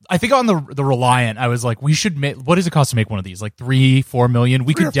 I think on the Reliant, I was we should make, what does it cost to make one of these? $3-4 million?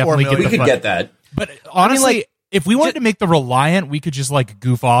 We could definitely get that. But honestly, if we wanted to make the Reliant, we could just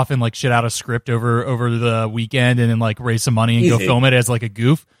goof off and shit out a script over the weekend and then raise some money and go film it as a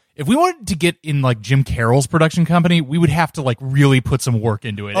goof. If we wanted to get in Jim Carroll's production company, we would have to really put some work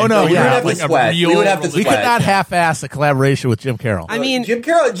into it. Oh no, we would have to sweat. We would have to We could not half-ass a collaboration with Jim Carroll. I mean, Jim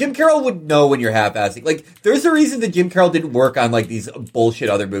Carroll would know when you're half-assing. There's a reason that Jim Carroll didn't work on these bullshit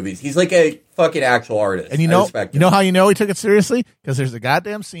other movies. He's a fucking actual artist. And you know how he took it seriously? Because there's a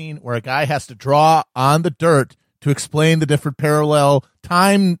goddamn scene where a guy has to draw on the dirt to explain the different parallel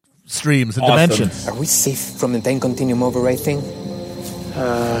time streams and dimensions. Are we safe from the time continuum override thing?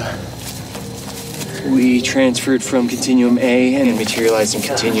 We transferred from Continuum A and materialized in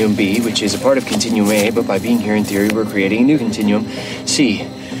Continuum B, which is a part of Continuum A, but by being here in theory, we're creating a new Continuum C.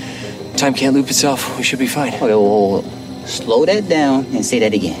 Time can't loop itself. We should be fine. Okay, well, slow that down and say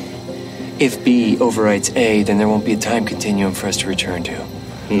that again. If B overrides A, then there won't be a time continuum for us to return to.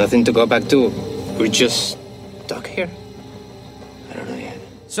 Nothing to go back to. We're just stuck here. I don't know yet.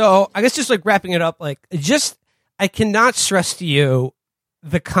 So I guess just like wrapping it up, like I cannot stress to you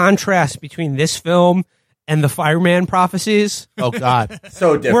the contrast between this film and the Fireman prophecies. Oh God,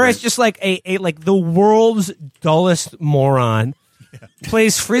 So different. Where it's just like a like the world's dullest moron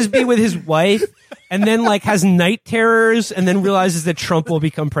plays frisbee with his wife and then like has night terrors and then realizes that Trump will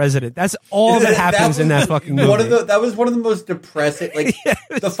become president. That's all that happens in that fucking movie. That was one of the most depressing. Like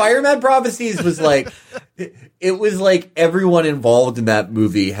the Fireman prophecies was like, it was like everyone involved in that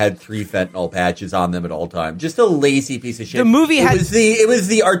movie had 3 fentanyl patches on them at all time. Just a lazy piece of shit. The movie it was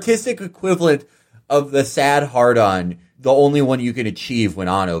the artistic equivalent of the sad hard-on, the only one you can achieve when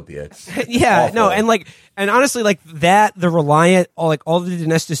on opiates. Yeah, Awful. no, and honestly, like that, the Reliant, all the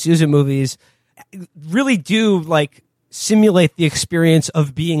Dinesh D'Souza movies really do like simulate the experience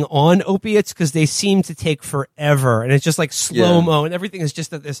of being on opiates because they seem to take forever, and it's just like slow-mo, and everything is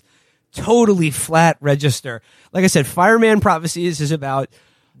just at this totally flat register. Like I said, Fireman Prophecies is about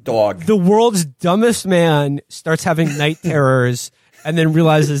the world's dumbest man starts having night terrors and then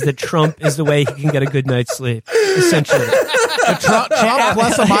realizes that Trump is the way he can get a good night's sleep, essentially. Trump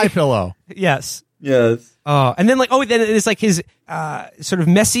plus a MyPillow. Yes. Yes. Oh, and then then it's like his sort of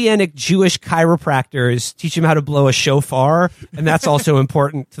messianic Jewish chiropractors teach him how to blow a shofar, and that's also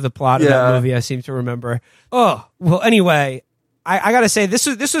important to the plot of that movie, I seem to remember. Oh, well, anyway, I gotta say, this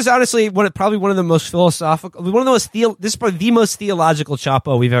was honestly probably one of the most philosophical, this is probably the most theological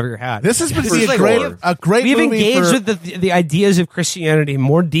Chapo we've ever had. This has been a great We've movie engaged with the ideas of Christianity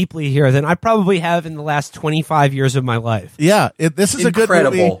more deeply here than I probably have in the last 25 years of my life. Yeah, this is Incredible.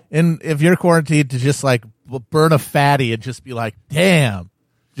 a good movie. And if you're quarantined, to just like burn a fatty and just be like, damn,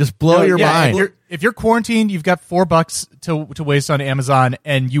 just blow your mind. If you're quarantined, you've got $4 to waste on Amazon,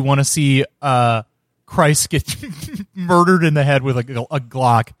 and you want to see Christ get murdered in the head with a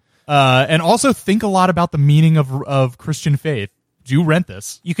Glock, and also think a lot about the meaning of Christian faith. Do rent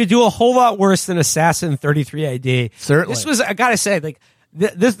this. You could do a whole lot worse than Assassin 33 AD. Certainly. This was, I gotta say, like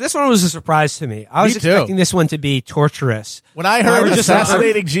this one was a surprise to me. I was expecting this one to be torturous. When I heard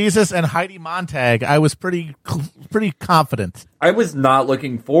Assassinating Jesus and Heidi Montag, I was pretty confident. I was not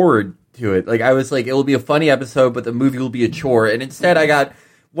looking forward to it. Like I was like, it will be a funny episode, but the movie will be a chore. And instead, I got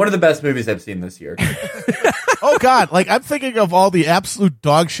one of the best movies I've seen this year. Oh God! Like I'm thinking of all the absolute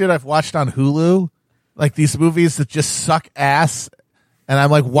dog shit I've watched on Hulu, like these movies that just suck ass, and I'm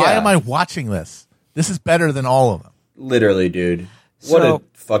like, why am I watching this? This is better than all of them. Literally, dude. What a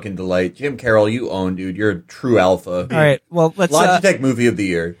fucking delight. Jim Carroll, you own, dude. You're a true alpha. All right, well, let's Logitech movie of the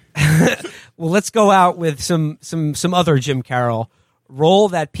year. Well, let's go out with some other Jim Carroll. Roll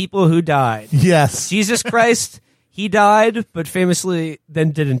that People Who Died. Yes. Jesus Christ, he died, but famously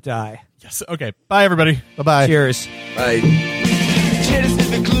then didn't die. Yes. Okay. Bye, everybody. Bye-bye. Cheers. Bye. Genesis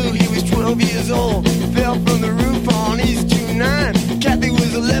the clue, he was 12 years old. Fell from the roof on East 29. Kathy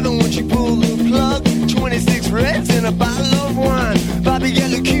was 11 when she pulled the plug. 26 reds and a bottle of wine. Bobby got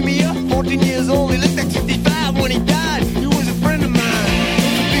leukemia, 14 years old. He looked like 55 when he died. He was a friend of mine.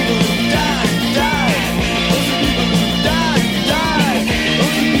 Those are people who died, died. Those are people who died, died.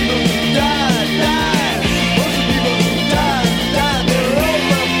 Those are people who died, died. Those are people who died, died. They're all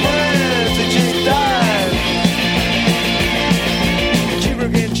my friends that just died. Children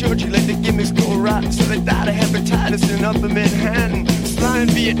in church, he let the gimmicks go right. So they died of hepatitis in Upper Manhattan. Sly in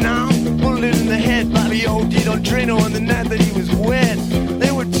Vietnam, bullet in the head. Bobby OD'd on Drano on the night that he was wet.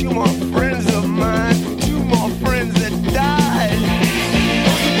 There were two more friends of mine, two more friends that died.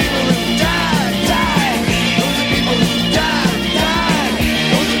 Those are people who died, died. Those are people who died, died.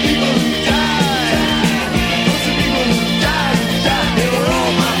 Those are people who died. Those are people who died, died. They were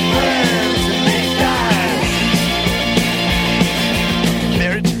all my friends and they died.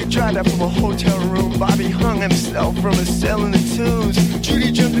 Mary took a drive out from a hotel room. Bobby hung himself from a cell in the Tombs.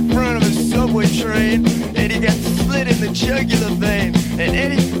 Judy jumped in front of a subway train. Eddie got split in the jugular vein. And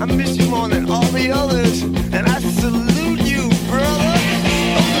Eddie, I miss you more than